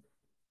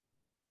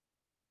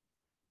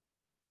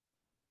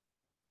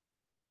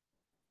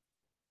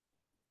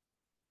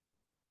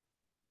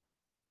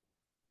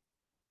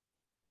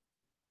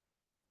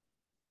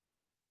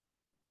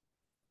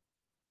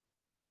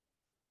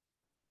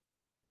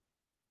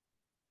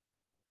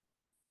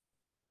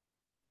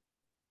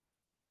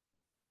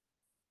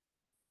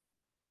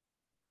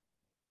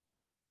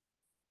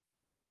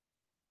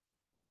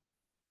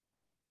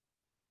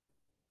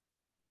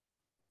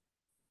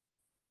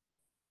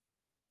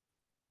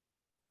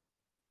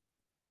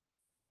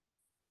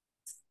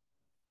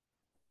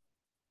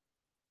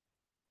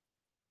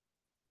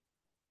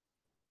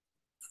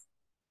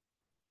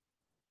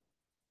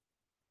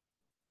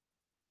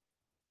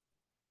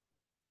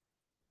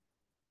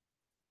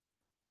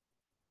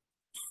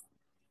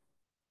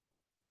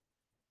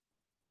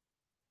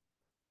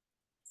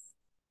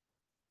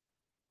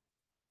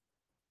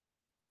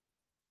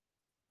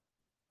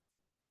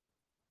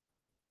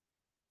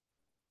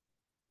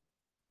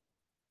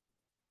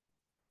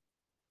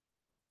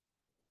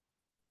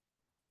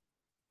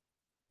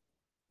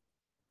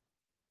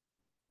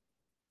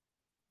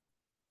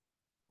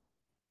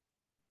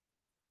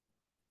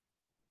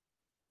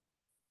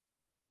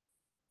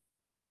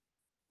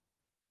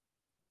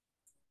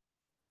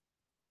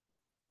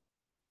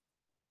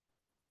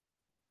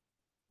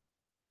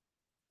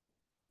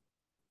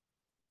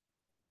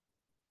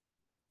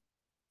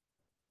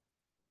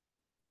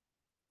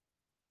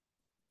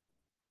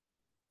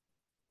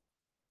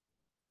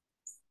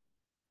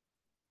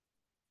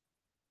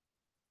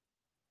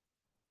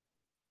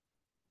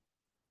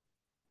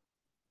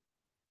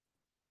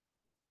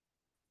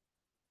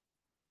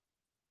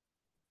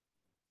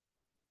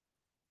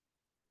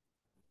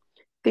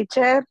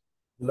Teacher,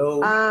 Hello.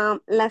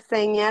 la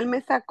señal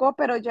me sacó,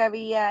 pero ya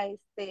había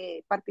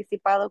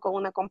participado con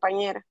una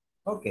compañera.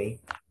 Ok.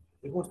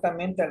 Y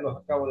justamente los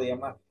acabo de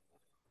llamar.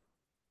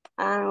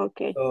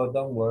 Ok. So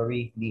don't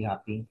worry, be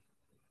happy.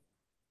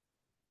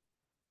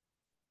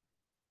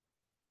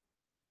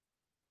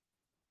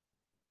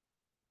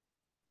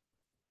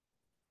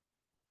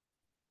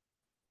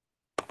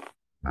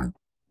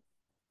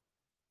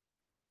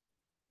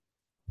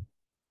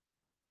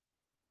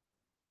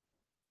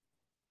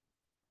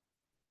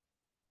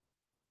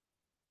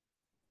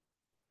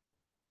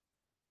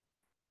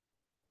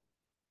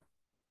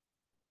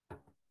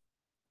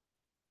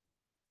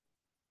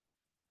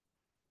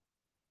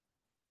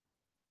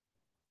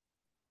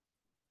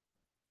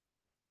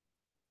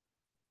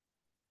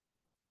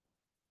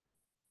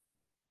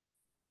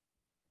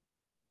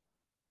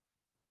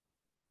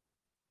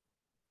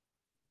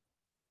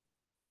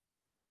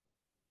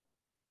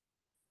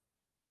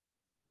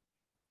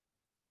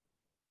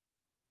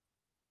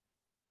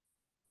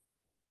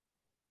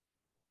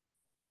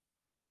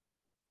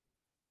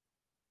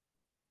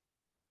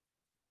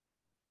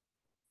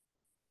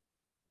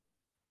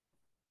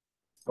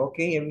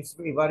 Okay,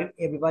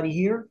 everybody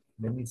here?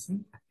 Let me see.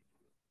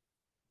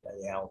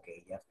 Yeah,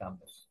 okay, ya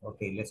estamos.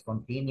 Okay, let's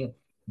continue.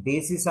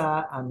 This is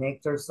an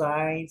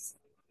exercise,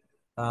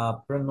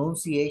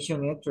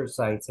 pronunciation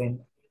exercise,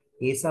 and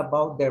it's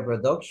about the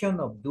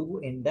reduction of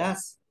do and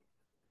does.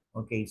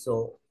 Okay,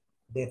 so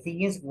the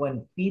thing is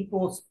when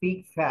people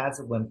speak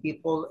fast, when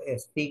people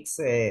speak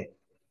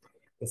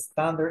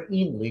standard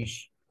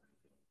English,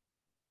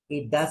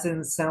 it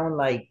doesn't sound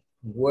like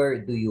where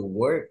do you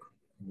work?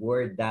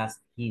 Where does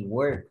he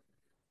work?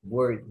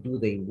 Where do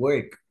they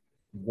work?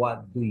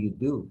 What do you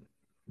do?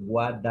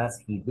 What does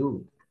he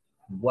do?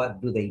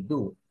 What do they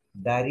do?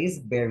 That is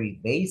very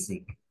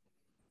basic.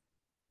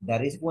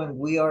 That is when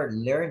we are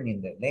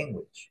learning the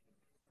language.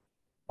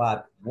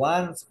 But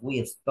once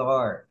we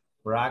start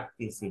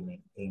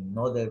practicing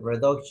another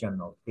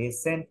reduction of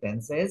these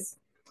sentences,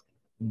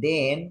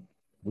 then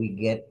we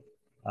get,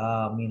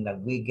 like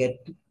we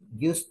get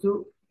used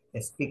to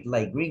speak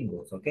like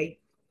gringos, ¿ok?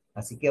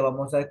 Así que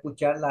vamos a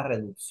escuchar la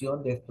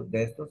reducción de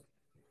estos,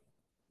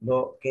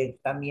 lo que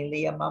también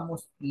le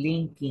llamamos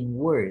linking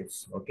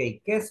words, ¿ok?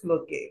 ¿Qué es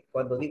lo que,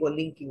 cuando digo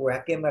linking words,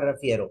 a qué me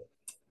refiero?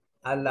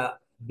 A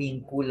la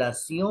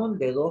vinculación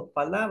de dos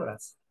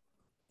palabras.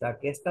 O sea,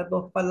 que estas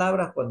dos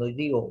palabras, cuando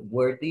digo,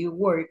 where do you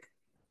work?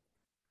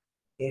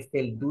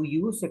 El do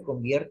you se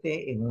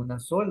convierte en una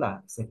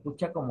sola. Se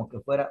escucha como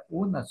que fuera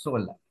una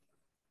sola.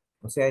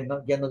 O sea,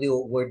 no, ya no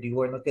digo where do you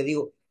work, no que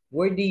digo,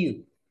 where do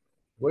you?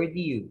 Where do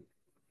you?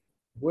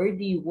 Where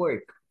do you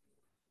work?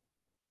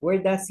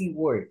 Where does he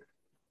work?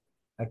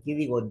 Aquí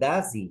digo,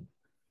 does he?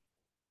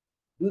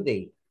 Do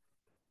they?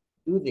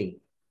 Do they?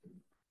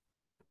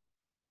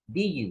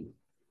 Do you?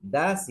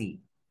 Does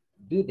he?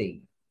 Do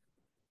they?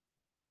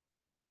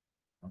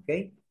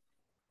 ¿Ok?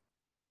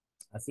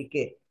 Así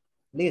que,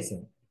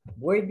 listen.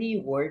 Where do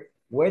you work?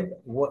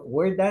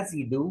 Where does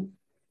he do?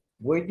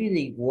 Where do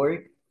they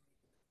work?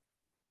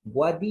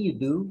 What do you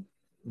do?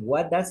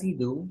 What does he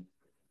do?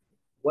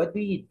 What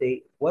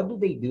do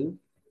they do?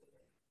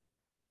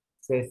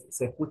 Se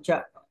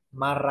escucha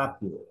más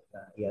rápido,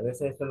 ¿verdad? Y a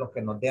veces eso es lo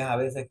que nos deja a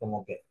veces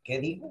como que, ¿qué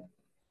digo?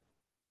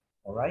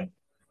 All right?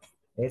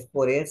 Es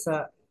por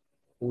esas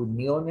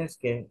uniones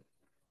que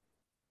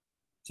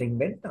se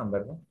inventan,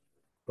 ¿verdad?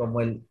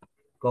 Como el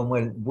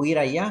voy a ir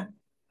allá,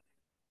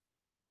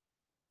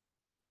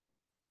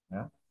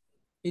 ¿verdad?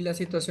 Y las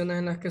situaciones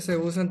en las que se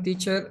usan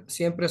teacher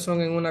siempre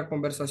son en una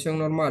conversación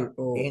normal En o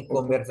porque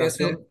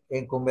conversación,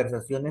 en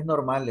conversaciones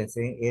normales,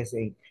 es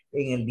en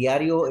el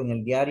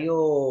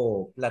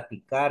diario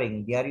platicar, en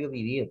el diario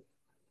vivir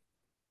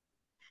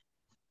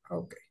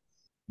ok,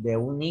 de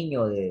un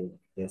niño de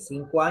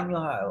 5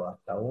 años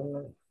hasta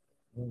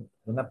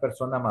una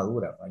persona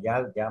madura, ¿no?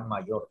 Ya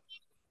mayor.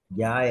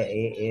 Ya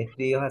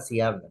ellos así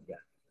hablan, ya.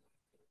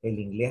 El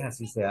inglés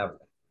así se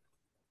habla,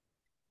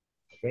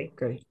 ¿ok?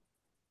 ok.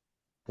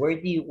 Where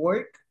do you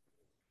work?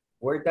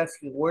 Where does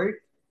he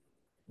work?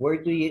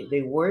 Where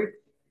they work?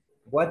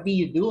 What do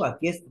you do?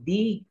 Aquí es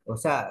D, o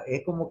sea,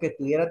 es como que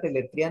estuviera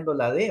deletreando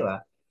la D,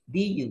 ¿va? Do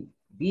you,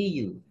 do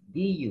you, do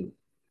you.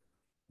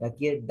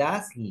 Aquí es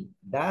does he,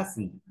 does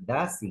he,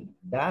 does he,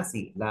 does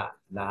he. La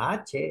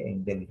H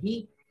del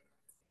he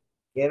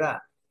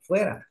queda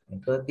fuera.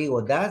 Entonces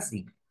digo does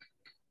he,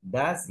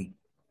 does he.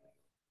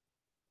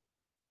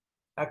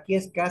 Aquí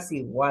es casi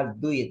igual,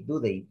 do it, do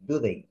they, do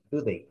they,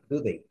 do they,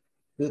 do they,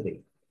 do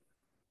they.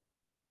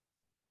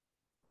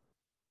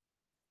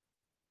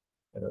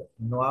 Pero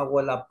no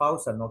hago la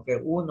pausa, no que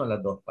uno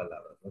las dos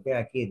palabras. Ok,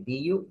 aquí,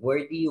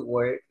 where do you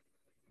work?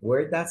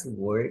 Where does he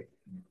work?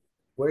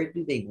 Where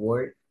do they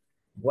work?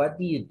 What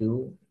do you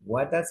do?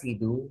 What does he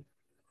do?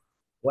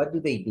 What do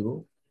they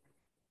do?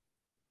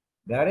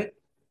 Got it?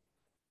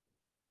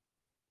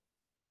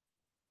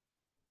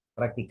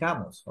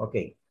 Practicamos.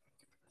 Ok.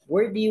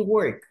 Where do you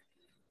work?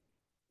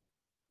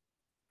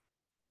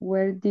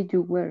 Where did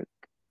you work?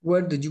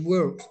 Where did you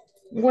work?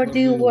 Where Where do do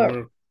you you work?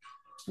 work?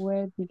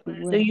 Where do you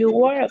Do work? you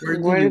work? Where do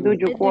you Where do work?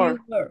 you work?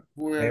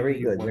 Very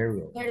good, very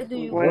good. Where do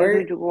you Where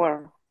work? do you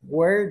work?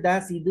 Where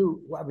does he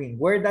do? I mean,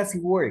 where does he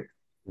work?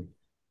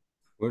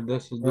 Where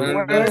does he do?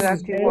 Where Where does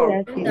does he he Where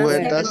work? does he Where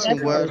work? does he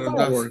where work?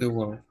 does he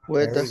work?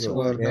 Where Very does he good,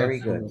 work? very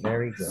good,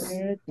 very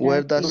good.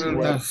 Where Where does does he he Where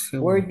work? work? does he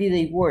Where work? do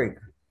they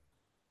work?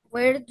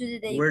 Where do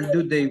they Where work?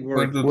 do they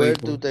Where work? do they Where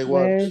do work? they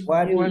work? Where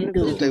What do Where you do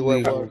Do do? they They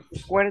work? work.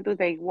 Where do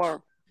they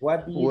work?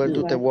 What do you Where do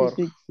do? they what work?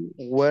 do you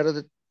do? Where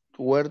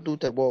do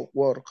they work?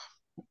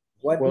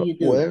 What do you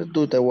do? Where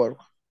do they work?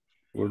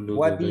 Where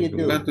What do you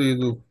What do? do you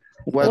do?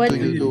 What What do What do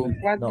you you do? do?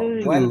 What No, do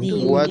you what do do?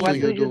 you What do What do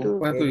you you do? do?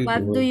 What do you what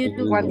do? do you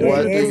do? What do you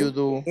What do Es, do? you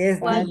do? es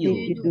What do do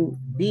you you. do?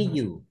 Do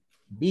you.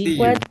 Do Do you. you?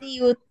 What do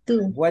you do?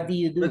 What do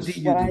you What do? do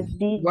you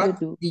What do? did you What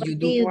do? did you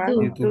What do do? you What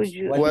do? You do. do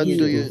you What do What you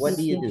do do? you What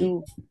do you You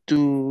do? do?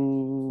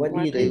 What do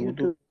do you what do they you do?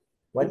 do? do?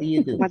 What do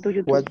you do? What do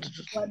you do? What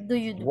What do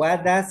you do?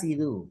 What does he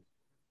do?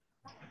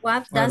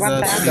 What What does What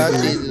does does he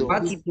does do? he he do?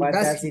 What do? What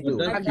does does he he do? do?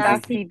 What What does he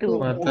does do? he do?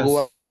 What does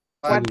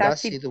What he What do?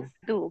 does does he he do?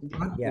 do?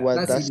 What Yeah. What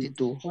does he does do? he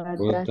do? What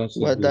What does does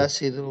he What do? does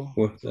he do?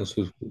 What does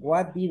he do?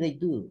 What did they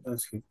do?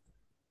 Does he?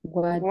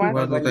 what did What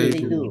What do What you did they they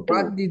they do? do?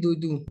 What do? did you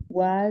do?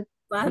 what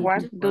What, did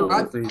What you do? What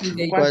What do they did do?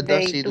 they do? What What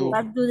does they he do? do?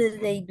 what do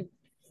they do?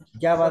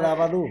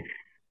 Yabadabadu.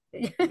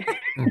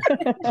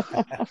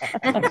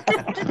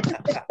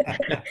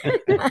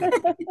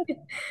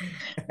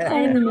 Ay,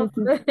 Ay, no no,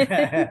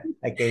 sé.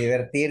 Hay que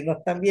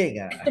divertirnos también.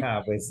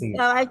 Ah, pues sí.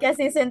 cabal que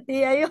así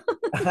sentía yo.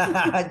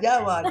 Ya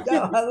va,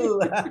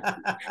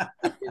 duda.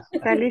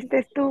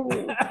 Saliste tú.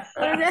 O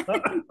sea,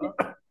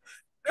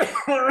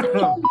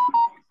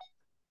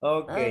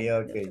 Okay, ay,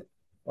 okay.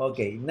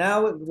 Okay,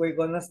 now we're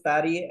gonna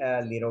study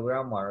a little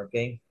grammar,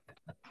 okay?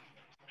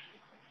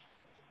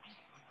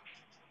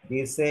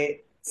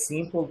 Dice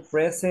simple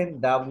present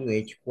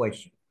WH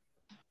question.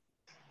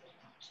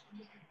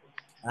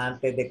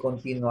 Antes de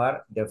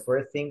continuar, the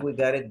first thing we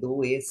gotta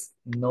do is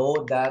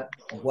know that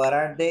what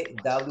are the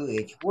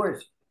WH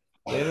words.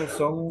 Esos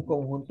son un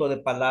conjunto de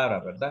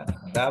palabras, ¿verdad?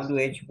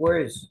 WH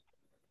words.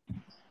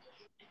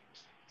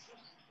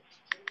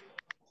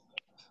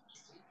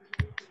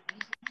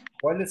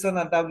 ¿Cuáles son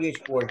las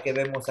WH words que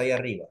vemos ahí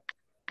arriba?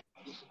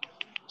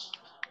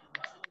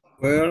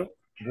 Where?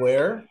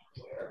 Where,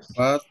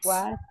 What?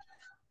 What,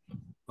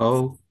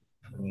 How?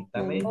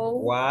 permítame, oh,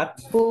 what,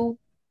 who,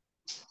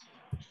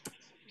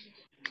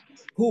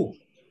 who.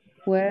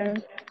 where,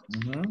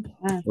 Ujú.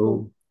 who.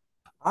 Oh.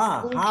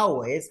 Ah,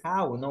 how, es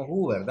how, no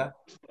who, ¿verdad?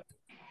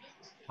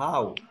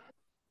 How.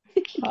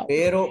 How,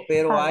 Pero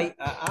how. hay,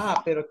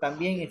 pero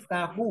también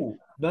está who.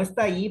 No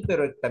está ahí,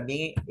 pero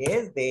también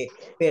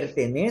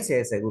pertenece a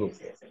ese grupo.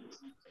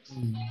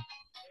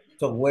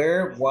 So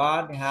where,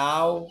 what,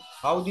 how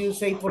do you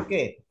say por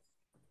qué?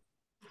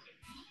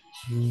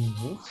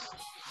 Mhm.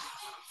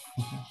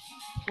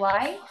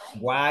 Why?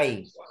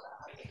 Why?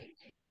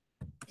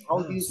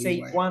 How do you Sí,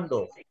 say why?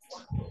 cuándo?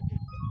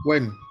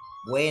 When?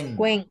 When.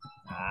 When?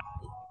 Ah,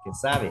 ¿qué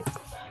sabe?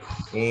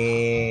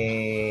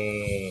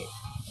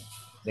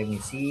 Let me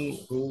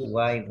see, who,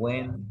 why,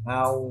 when,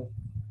 how.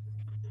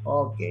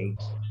 Ok,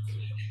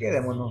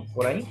 quedémonos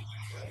por ahí.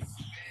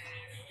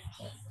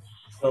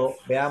 So,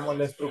 veamos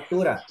la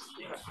estructura.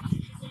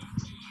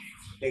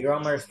 The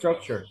grammar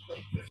structure.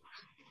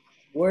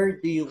 Where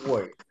do you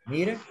work?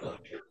 Mire.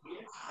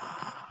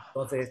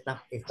 Entonces,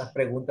 estas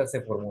preguntas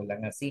se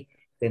formulan así.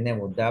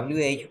 Tenemos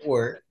WH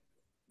word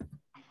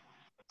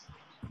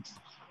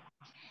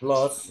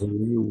plus,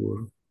 Where you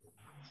work.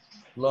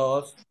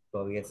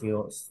 todavía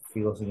sigo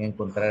sin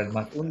encontrar el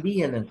más. Un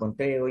día lo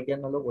encontré, hoy ya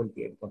no lo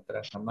volví a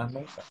encontrar, jamás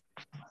nunca.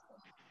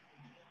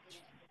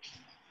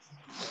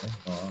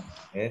 No,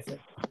 ese,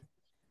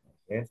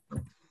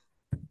 este,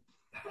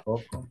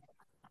 poco,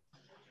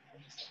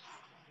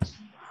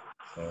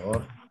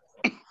 peor.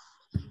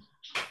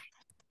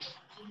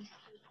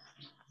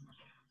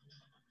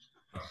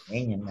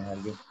 Niña, me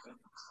salió.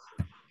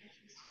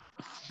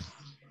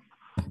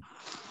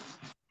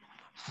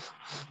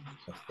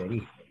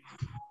 Asterisco.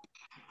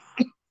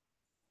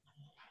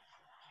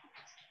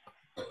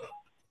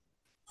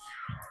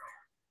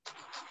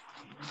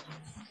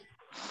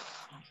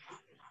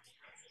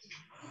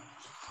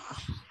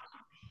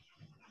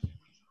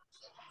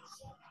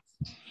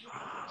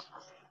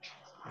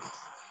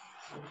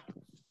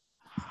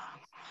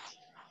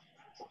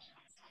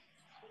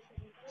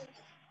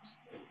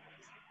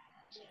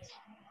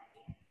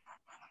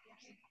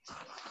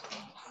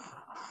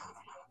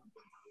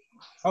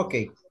 Ok.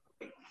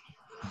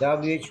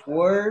 WH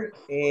word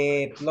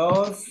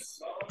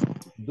plus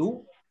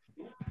do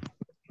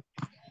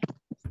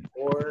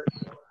or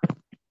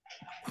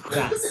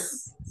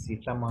does. Si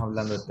estamos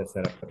hablando de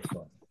tercera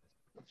persona.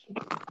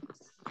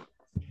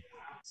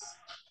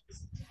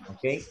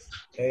 Ok.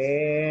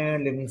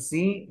 Let me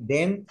see.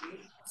 Then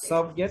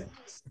subject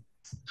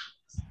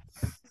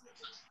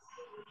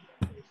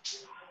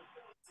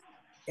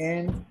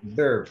and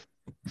verb.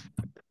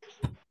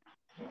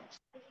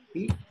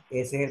 Y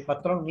ese es el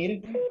patrón,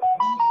 miren.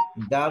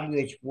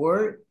 WH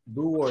word,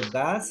 do or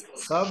does,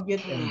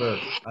 subject and verb.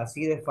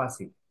 Así de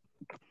fácil.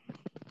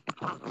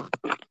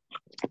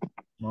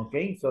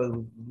 Okay,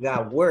 so we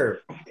got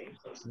where.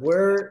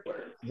 Where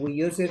we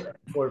use it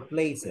for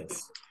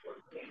places.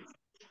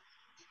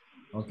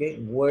 Okay,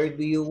 where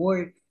do you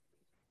work?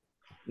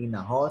 In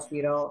a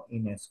hospital,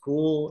 in a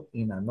school,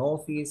 in an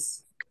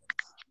office,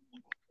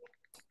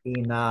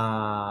 in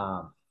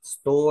a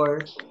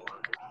store,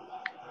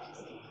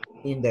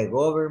 in the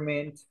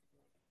government.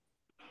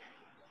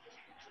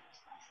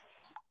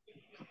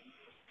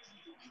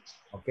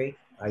 Okay,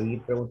 ahí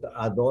pregunta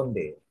a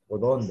dónde o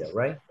dónde,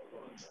 right?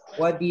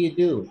 What do you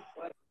do?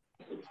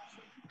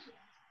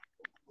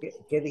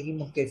 ¿Qué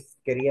dijimos que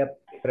quería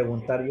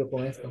preguntar yo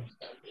con esto?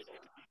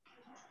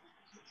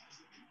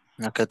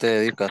 ¿A qué te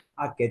dedicas?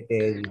 ¿A qué te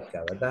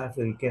dedicas, verdad?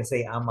 So you can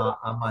say, I'm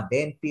a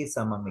dentist,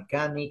 I'm a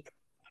mechanic,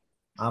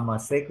 I'm a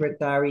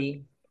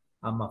secretary,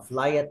 I'm a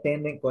flight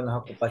attendant. Con las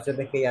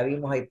ocupaciones que ya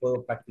vimos, ahí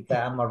puedo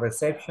practicar. I'm a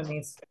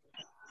receptionist,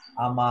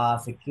 I'm a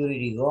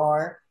security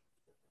guard,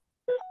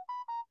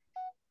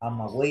 I'm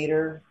a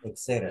waiter,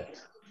 etc.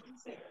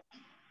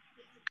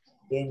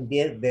 And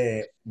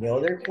the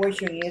other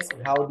question is,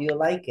 how do you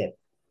like it?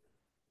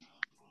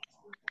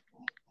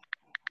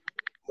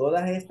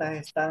 Todas estas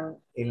están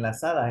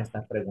enlazadas,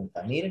 estas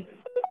preguntas. Miren,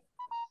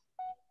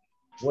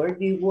 where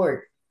do you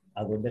work?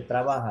 ¿A dónde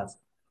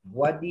trabajas?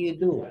 What do you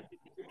do?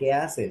 ¿Qué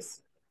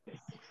haces?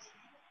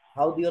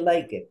 How do you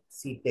like it?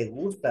 Si te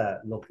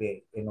gusta en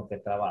lo que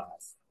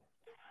trabajas.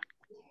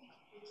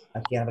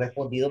 Aquí han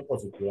respondido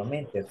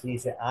positivamente. Así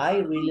dice,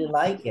 I really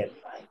like it.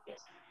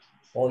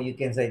 Or you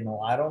can say,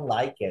 no, I don't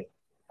like it.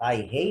 I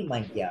hate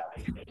my job.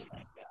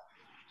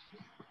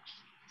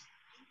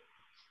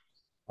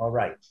 All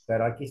right.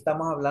 Pero aquí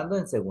estamos hablando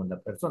en segunda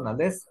persona.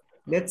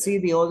 Let's see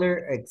the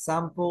other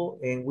example,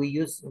 and we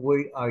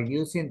are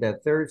using the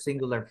third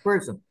singular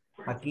person.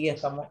 Aquí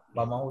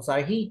vamos a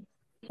usar he.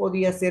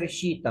 Podría ser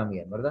she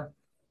también, ¿verdad?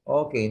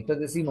 Ok,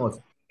 entonces decimos,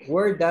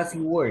 where does he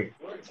work?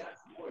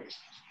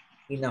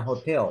 In a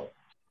hotel.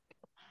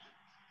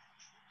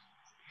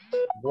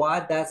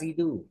 What does he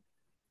do?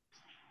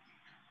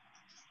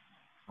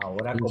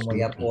 Ahora, como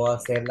ya puedo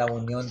hacer la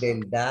unión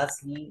del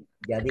does he,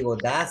 ya digo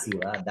does he,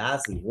 ¿verdad?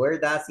 Does he. Where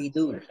does he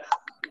do?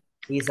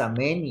 He's a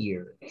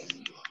manager.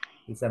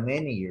 He's a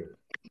manager.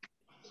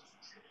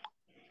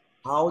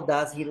 How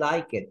does he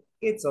like it?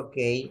 It's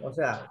okay. O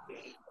sea,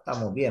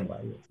 estamos bien,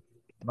 ¿vale?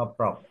 No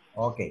problem.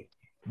 Okay.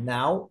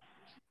 Now,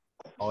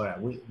 ahora,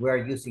 we are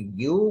using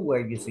you,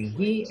 we're using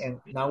he, and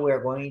now we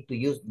are going to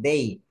use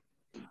they.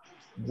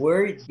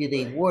 Where do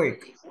they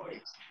work?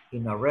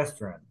 In a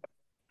restaurant.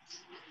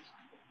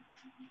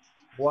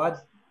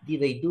 What do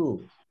they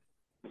do?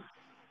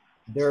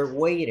 They're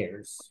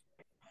waiters.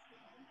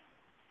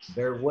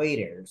 They're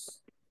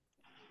waiters.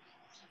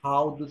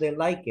 How do they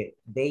like it?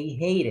 They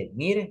hate it.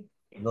 Miren,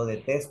 lo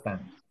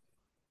detestan.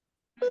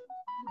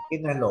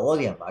 Aquí no es lo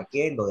odian,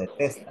 aquí lo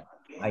detestan.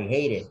 I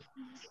hate it.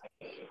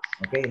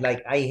 Okay,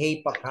 like I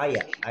hate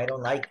papaya. I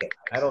don't like it.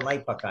 I don't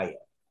like papaya.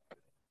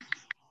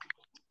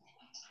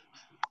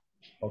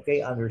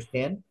 Okay,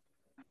 understand?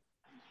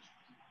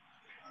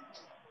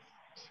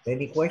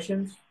 Any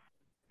questions?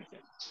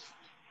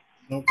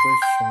 No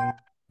question.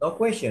 No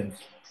questions.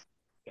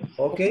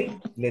 Okay,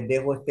 les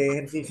dejo este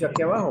ejercicio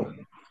aquí abajo.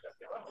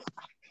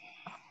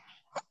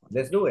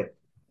 Let's do it.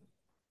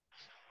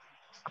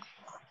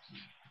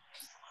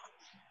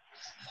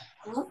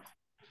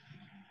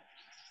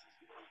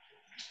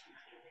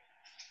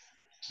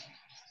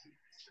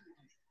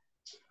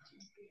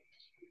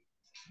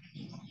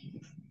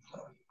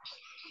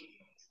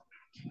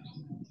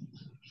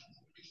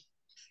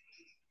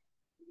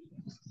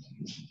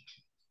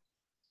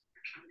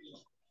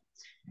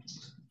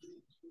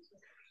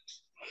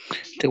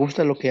 ¿Te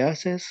gusta lo que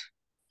haces?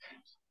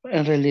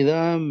 En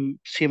realidad,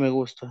 sí me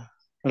gusta.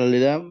 En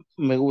realidad,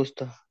 me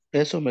gusta.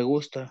 Eso me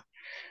gusta.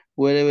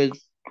 Where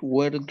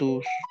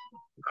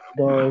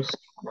does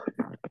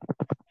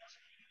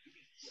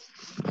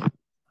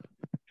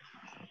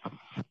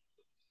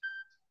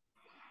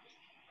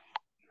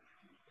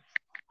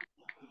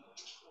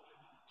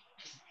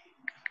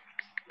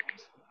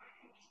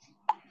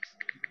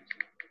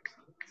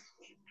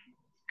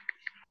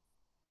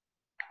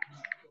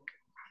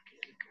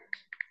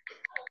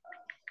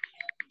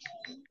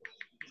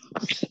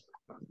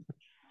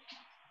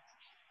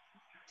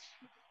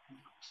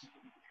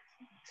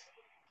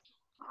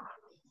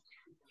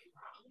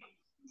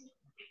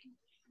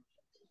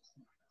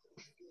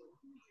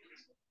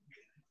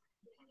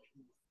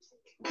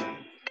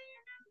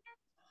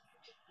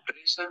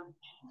Prisa,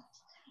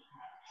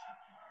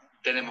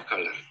 tenemos que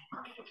hablar.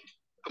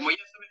 Como ya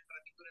sabes,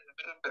 para ti tú eres la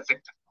perra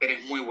perfecta.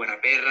 Eres muy buena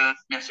perra,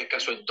 me haces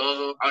caso en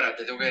todo. Ahora,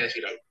 te tengo que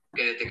decir algo,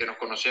 que desde que nos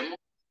conocemos,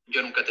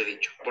 yo nunca te he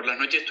dicho. Por las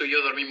noches tú y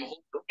yo dormimos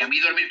juntos, y a mí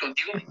dormir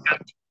contigo me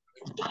encanta.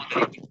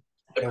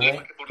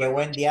 Qué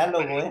buen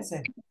diálogo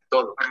ese.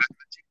 Todo.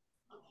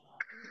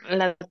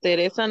 La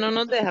Teresa no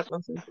nos deja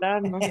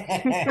concentrarnos.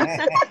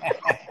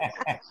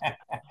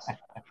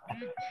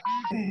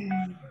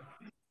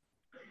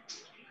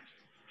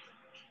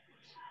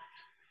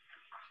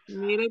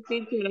 Mire,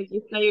 teacher, aquí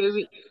está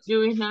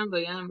lloviznando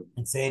ya.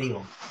 ¿En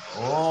serio?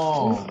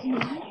 Oh.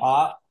 Ujú.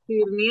 Ah,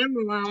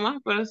 durmiendo nada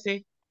más, pero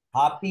sí.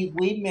 Happy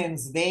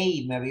Women's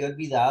Day. Me había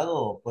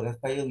olvidado. Por eso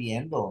está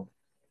lloviendo.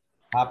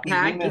 Happy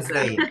Ah, Women's quizás.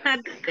 Day.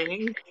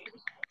 Thanks.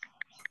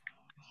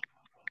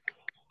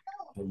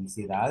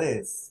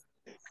 Felicidades.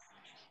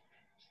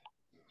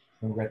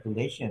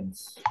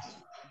 Congratulations.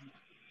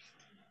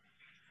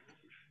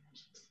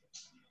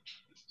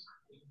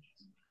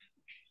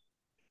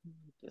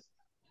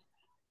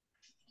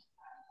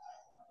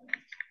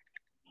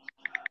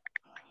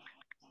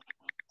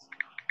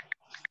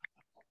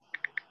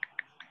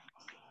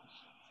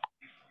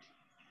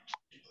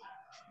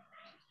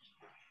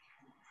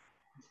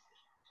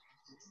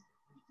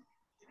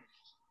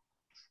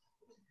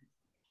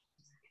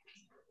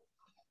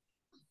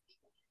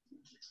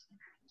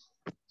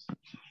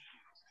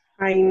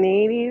 I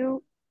need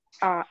you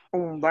a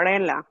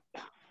umbrella.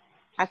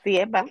 Así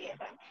es, ¿va?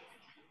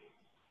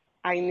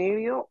 I need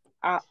you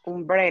a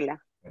umbrella.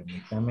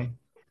 Permítame.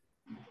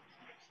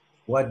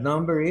 What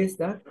number is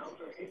that?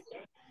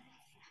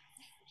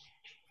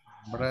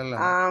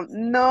 Umbrella.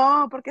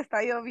 No, porque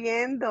está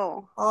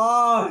lloviendo.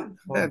 Oh,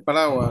 El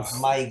paraguas.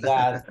 my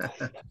God.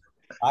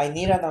 I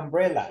need an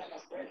umbrella.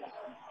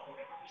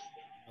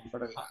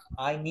 Umbrella.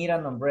 I need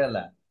an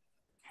umbrella.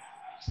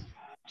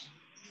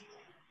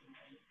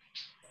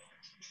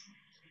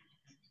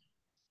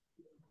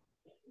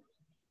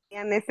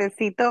 Ya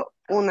necesito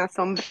una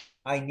sombrilla.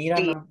 I need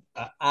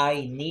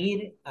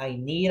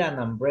an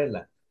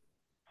umbrella.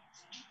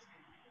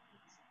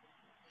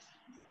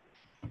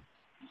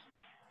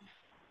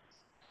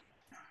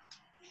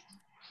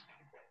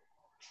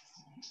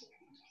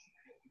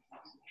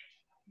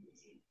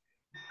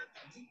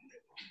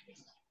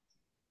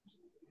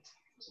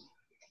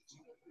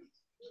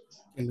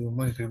 Y lo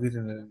vamos a escribir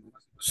en el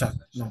chat.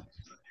 No.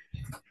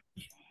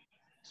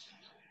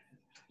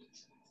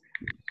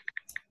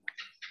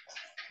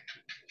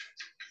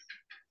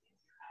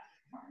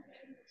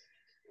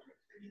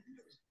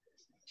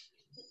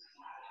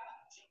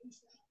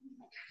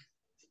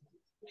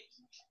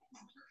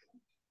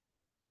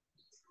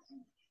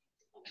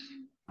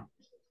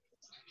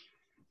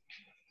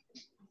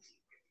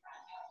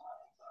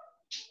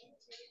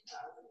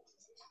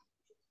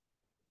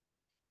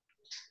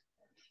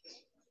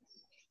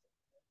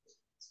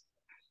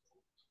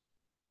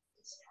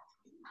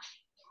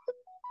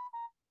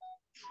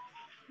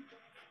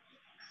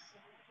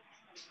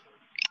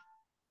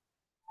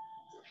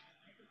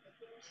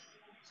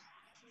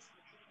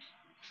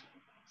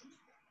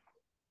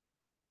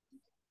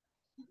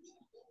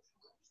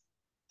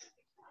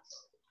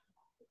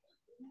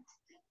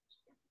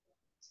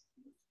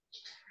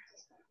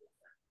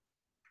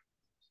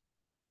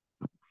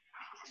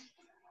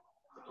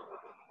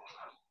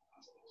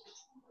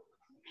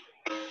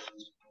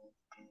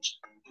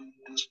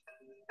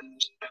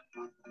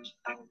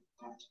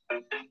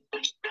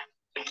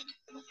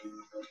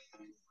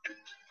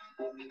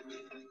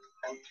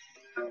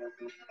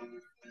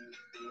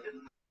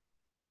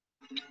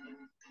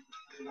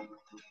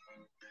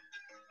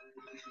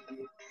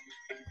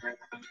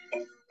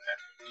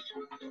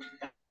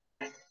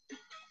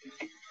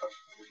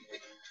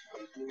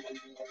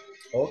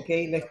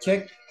 Okay, let's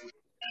check.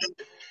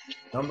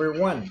 Number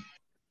 1.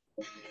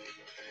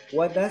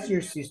 What does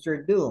your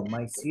sister do?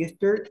 My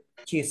sister,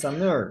 she's a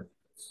nurse.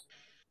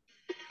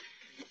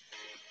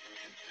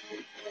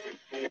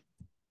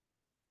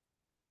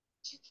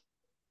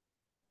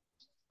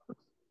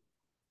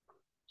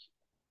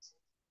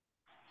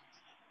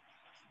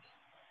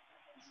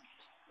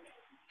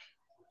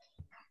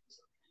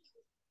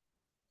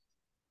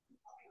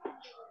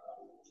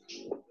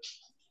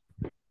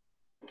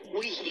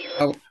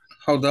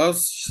 How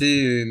does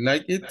she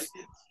like it?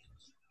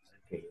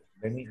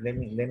 Okay,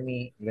 let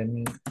me.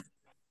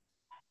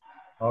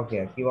 Okay,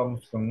 aquí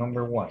vamos con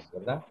number 1,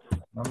 ¿verdad?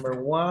 Number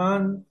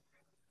 1.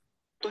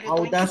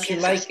 How does she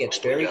like it?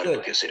 Very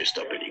good. de hacer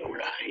esta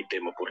película y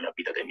temo por la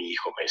vida de mi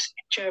hijo Messi.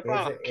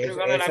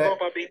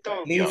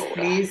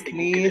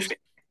 Please,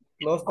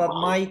 close that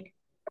mic.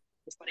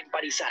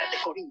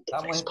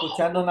 Estamos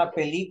escuchando una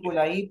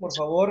película ahí, por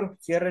favor,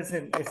 cierre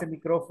ese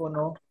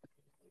micrófono.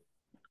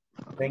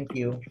 Thank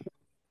you.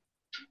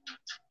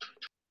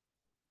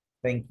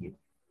 Thank you.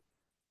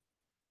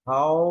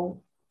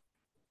 How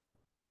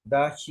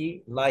does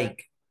she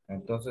like?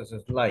 Entonces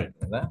es like,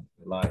 ¿verdad?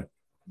 Like.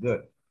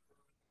 Good.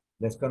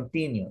 Let's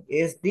continue.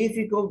 It's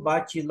difficult,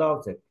 but she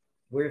loves it.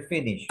 We're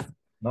finished.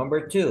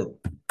 Number 2.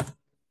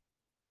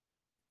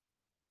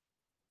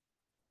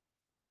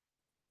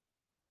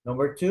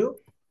 Number 2.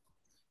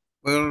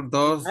 Where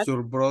does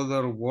your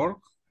brother work?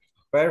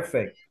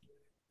 Perfect.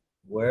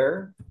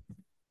 Where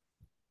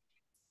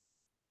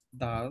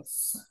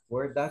Does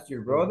does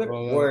your brother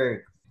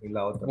work? Y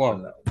la otra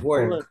palabra.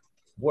 Work.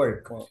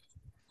 Work.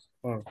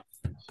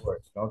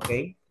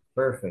 Okay.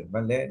 Perfect.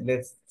 But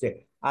let's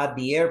check. At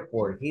the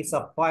airport, he's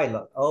a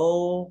pilot.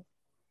 Oh.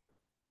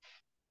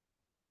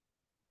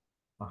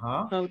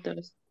 Uh-huh. How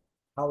does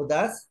How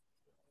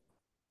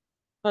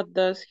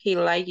does? he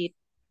like it?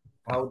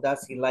 How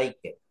does he like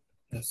it?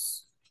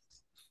 Yes.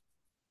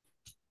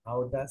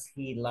 How does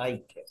he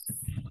like it?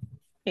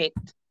 It.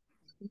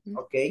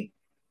 Okay.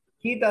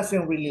 He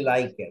doesn't really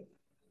like it.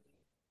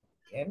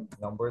 Okay.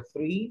 Number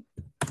 3.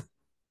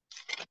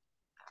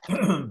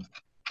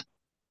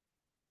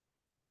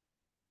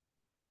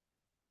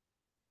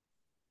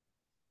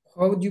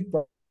 How do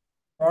your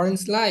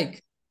parents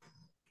like?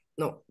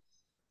 No.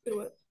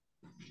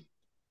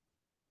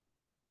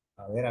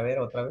 A ver,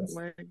 otra vez.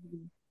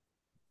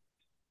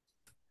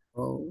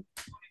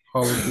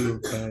 How do your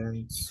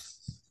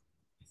parents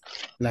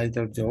like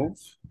their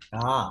jobs?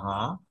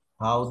 Uh-huh.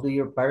 How do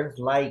your parents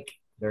like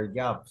their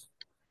jobs?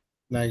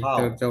 Like How?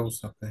 their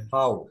jobs, okay.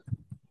 How?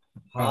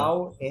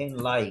 How and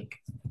like.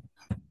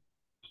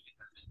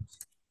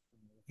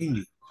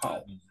 English,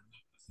 how?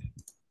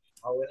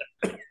 How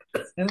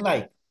and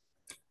like.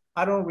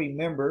 I don't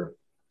remember.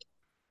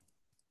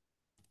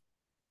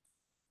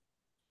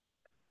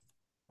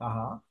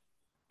 Uh-huh.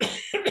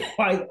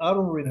 I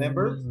don't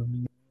remember.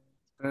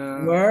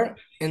 Where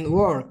and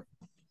work.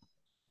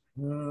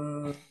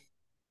 No.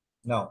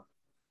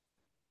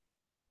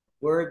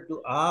 Where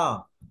do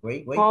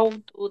wait. How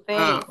do they?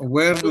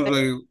 Where do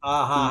they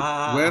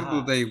where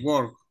do Ajá. they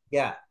work?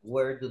 Yeah,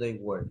 where do they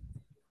work?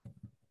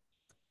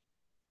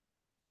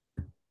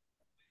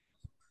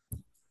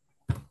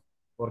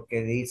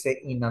 Porque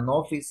dice in an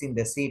office in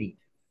the city.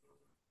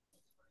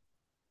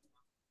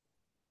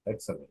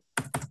 Excellent.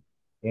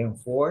 And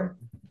 4.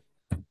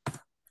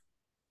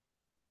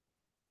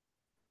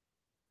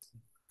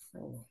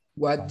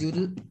 What do you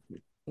do?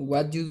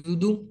 What do you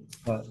do?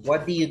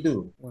 What do you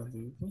do? What do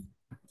you do?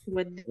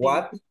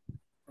 What?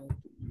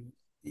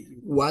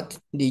 What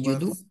did you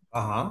do?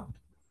 Uh-huh.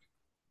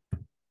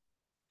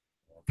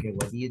 Okay,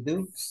 what do you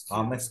do?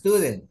 I'm a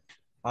student.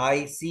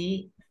 I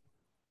see.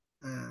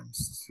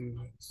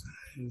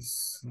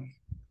 Students.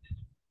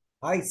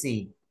 I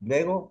see.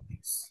 Luego,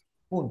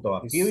 punto.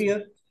 A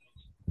period.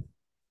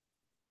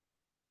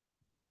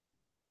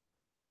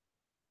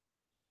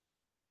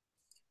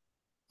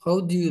 How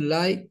do you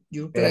like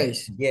your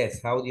class?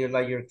 Yes. How do you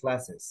like your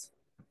classes?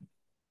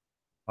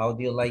 How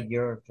do you like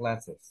your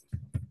classes?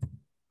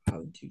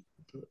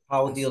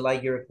 How do you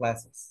like your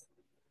classes?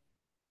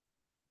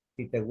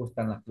 Si te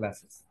gustan las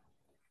clases.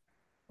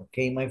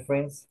 Okay, my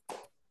friends.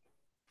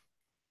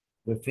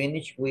 We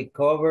finished. We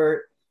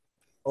covered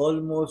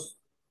almost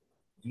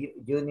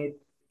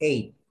unit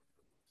 8.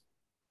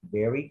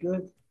 Very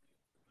good.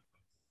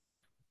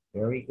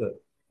 Very good.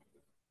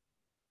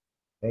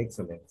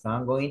 Excellent. So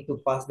I'm going to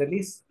pass the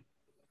list.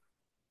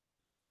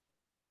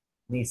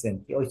 Ni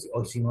sentí,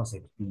 hoy sí no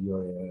sentí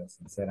yo, de verdad,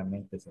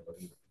 sinceramente se lo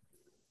digo.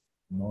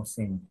 No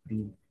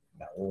sentí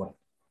la hora.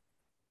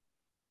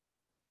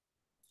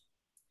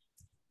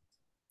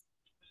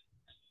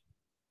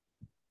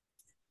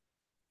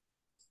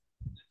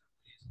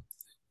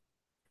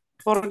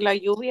 Por la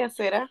lluvia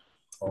será.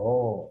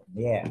 Oh,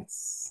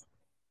 yes.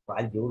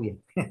 ¿Cuál lluvia?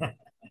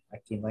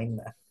 Aquí no hay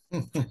nada.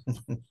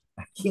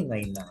 Aquí no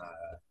hay nada.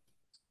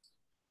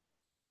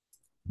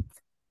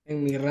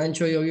 En mi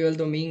rancho llovió el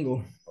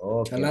domingo.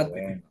 Oh, qué Chalate.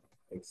 bueno.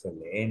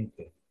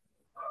 Excelente.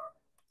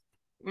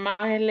 Más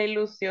es la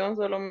ilusión,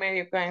 solo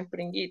medio caen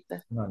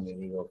pringuitas. No le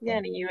digo. Ya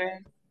ni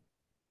ver.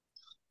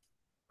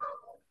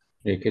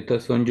 Es que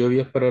estas son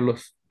lluvias para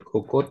los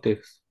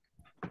jocotes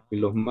y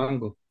los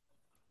mangos.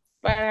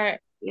 Para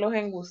los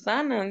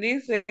engusanan,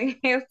 dicen,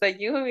 esta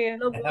lluvia.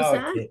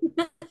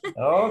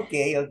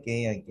 Okay.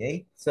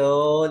 Okay.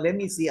 So, let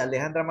me see.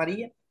 Alejandra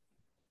María.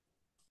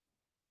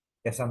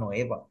 Esa no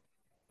Eva.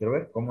 Quiero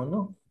ver, ¿cómo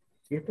no?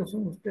 Sí, estos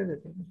son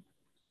ustedes. ¿No?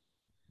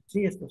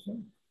 Sí, estos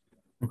son.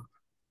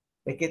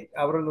 Es que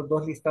abro los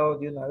dos listados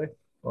de una vez.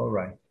 All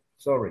right.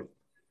 Sorry.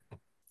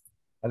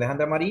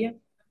 Alejandra María.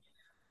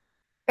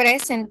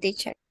 Present,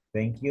 teacher.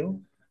 Thank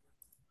you.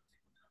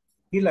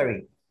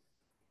 Hillary.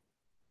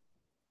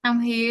 I'm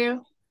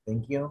here.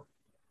 Thank you.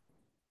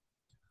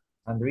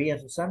 Andrea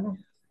Susana.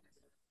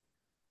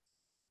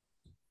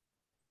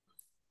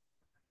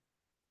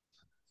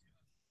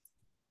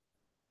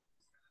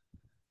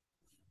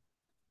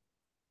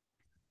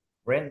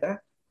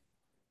 Brenda.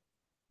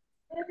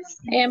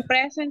 En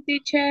present,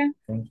 teacher.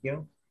 Thank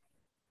you.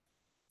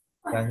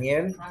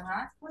 Daniel.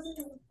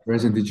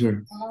 Present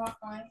teacher.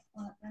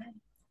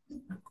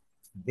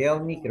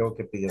 Delmi, creo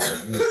que pidió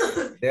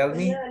permiso.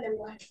 Delmi.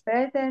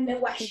 Present.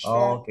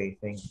 Oh, ok,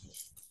 thank you.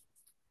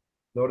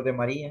 Flor de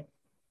María.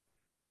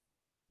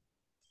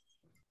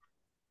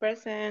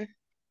 Present.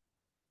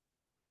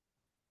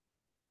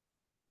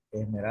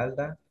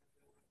 Esmeralda.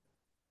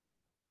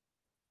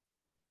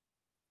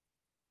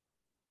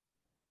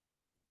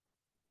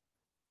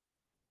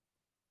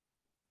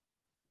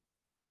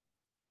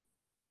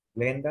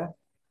 Glenda.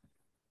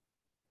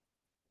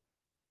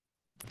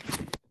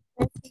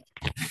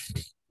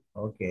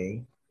 Ok.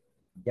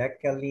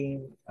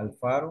 Jacqueline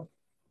Alfaro.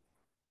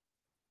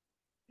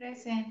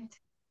 Present.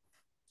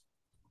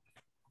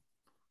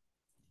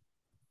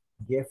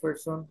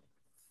 Jefferson.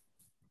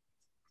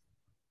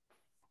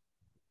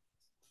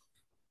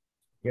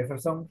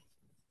 Jefferson.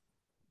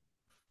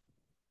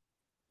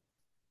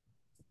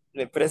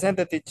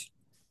 Presente, teacher.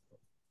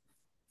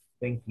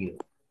 Thank you.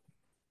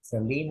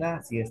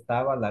 Selena, si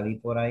estaba, la vi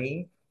por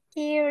ahí.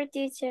 Here,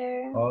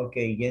 teacher. Ok,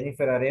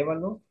 Jennifer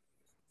Arevalo.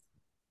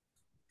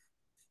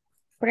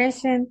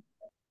 Present.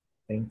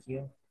 Thank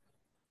you.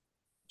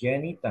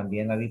 Jenny,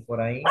 también la vi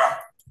por ahí.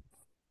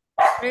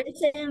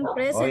 Present,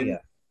 present.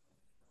 Oiga.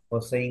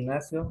 José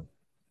Ignacio.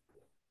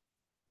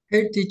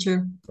 Here,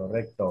 teacher.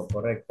 Correcto,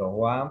 correcto.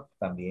 Juan,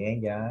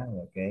 también ya,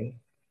 ok.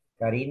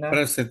 Karina.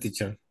 Present,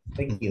 teacher.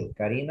 Thank you.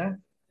 Karina.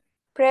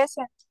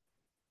 Present.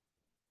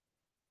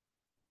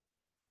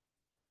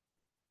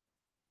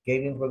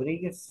 Kevin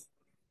Rodríguez.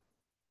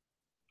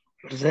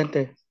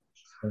 Presente.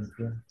 Thank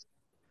you.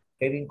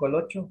 Kevin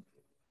Colocho.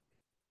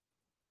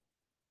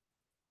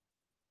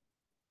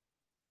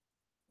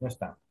 No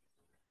está.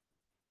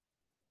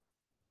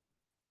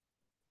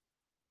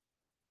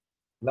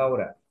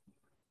 Laura.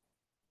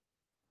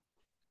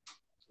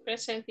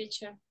 Present,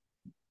 teacher.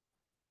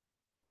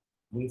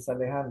 Luis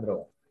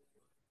Alejandro.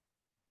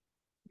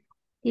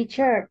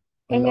 Teacher,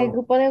 en el Hello.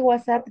 grupo de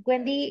WhatsApp,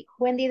 Wendy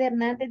de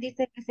Hernández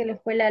dice que se le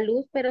fue la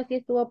luz, pero sí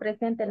estuvo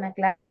presente en la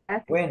clase.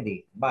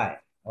 Wendy, bye.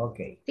 Ok.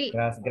 Sí.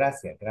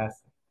 Gracias,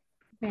 gracias.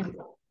 Ven.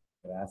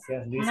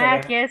 Gracias, Luis No,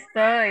 aquí Alejandro.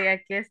 estoy,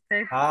 aquí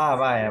estoy. Ah,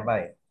 vaya,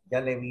 vaya.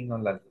 Ya le vino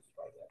la luz.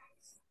 Vaya.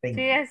 Thank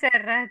Sí, you. hace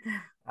rato.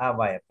 Ah,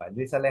 vaya, vaya.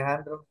 Luis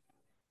Alejandro.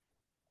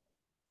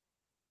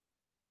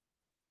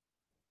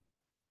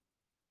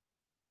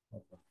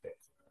 No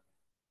contesto.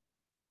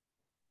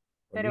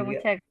 Pero Olivia.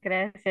 muchas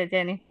gracias,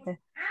 Jennifer.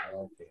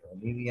 Ok,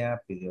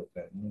 Olivia pidió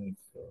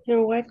permiso.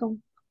 You're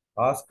welcome.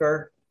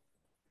 Oscar.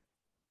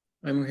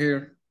 I'm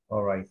here.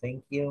 All right,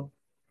 thank you.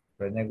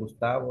 René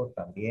Gustavo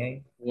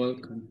también.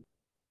 Welcome.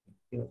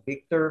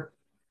 Victor.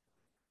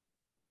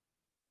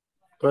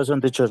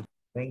 Present, teacher.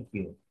 Thank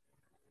you.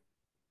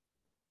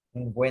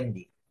 And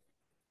Wendy.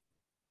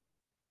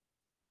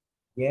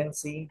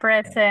 Yancy.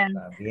 Present.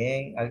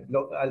 También.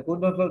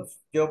 Algunos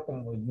yo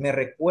como me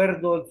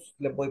recuerdo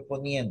les voy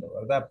poniendo,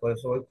 ¿verdad? Por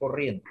eso voy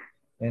corriendo.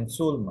 En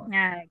Zulma.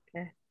 Ah,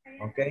 ok.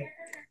 Ok.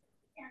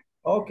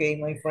 Ok,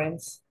 my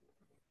friends.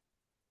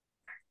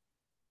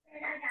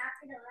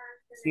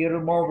 See you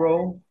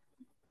tomorrow.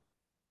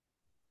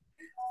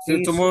 See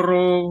you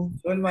tomorrow.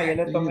 Zulma, ya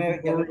le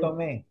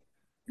tomé.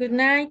 Good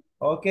night.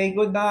 Ok,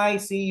 good night.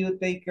 See you.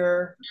 Take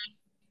care.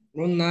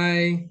 Good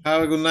night.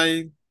 Have a good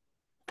night,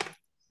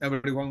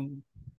 everyone.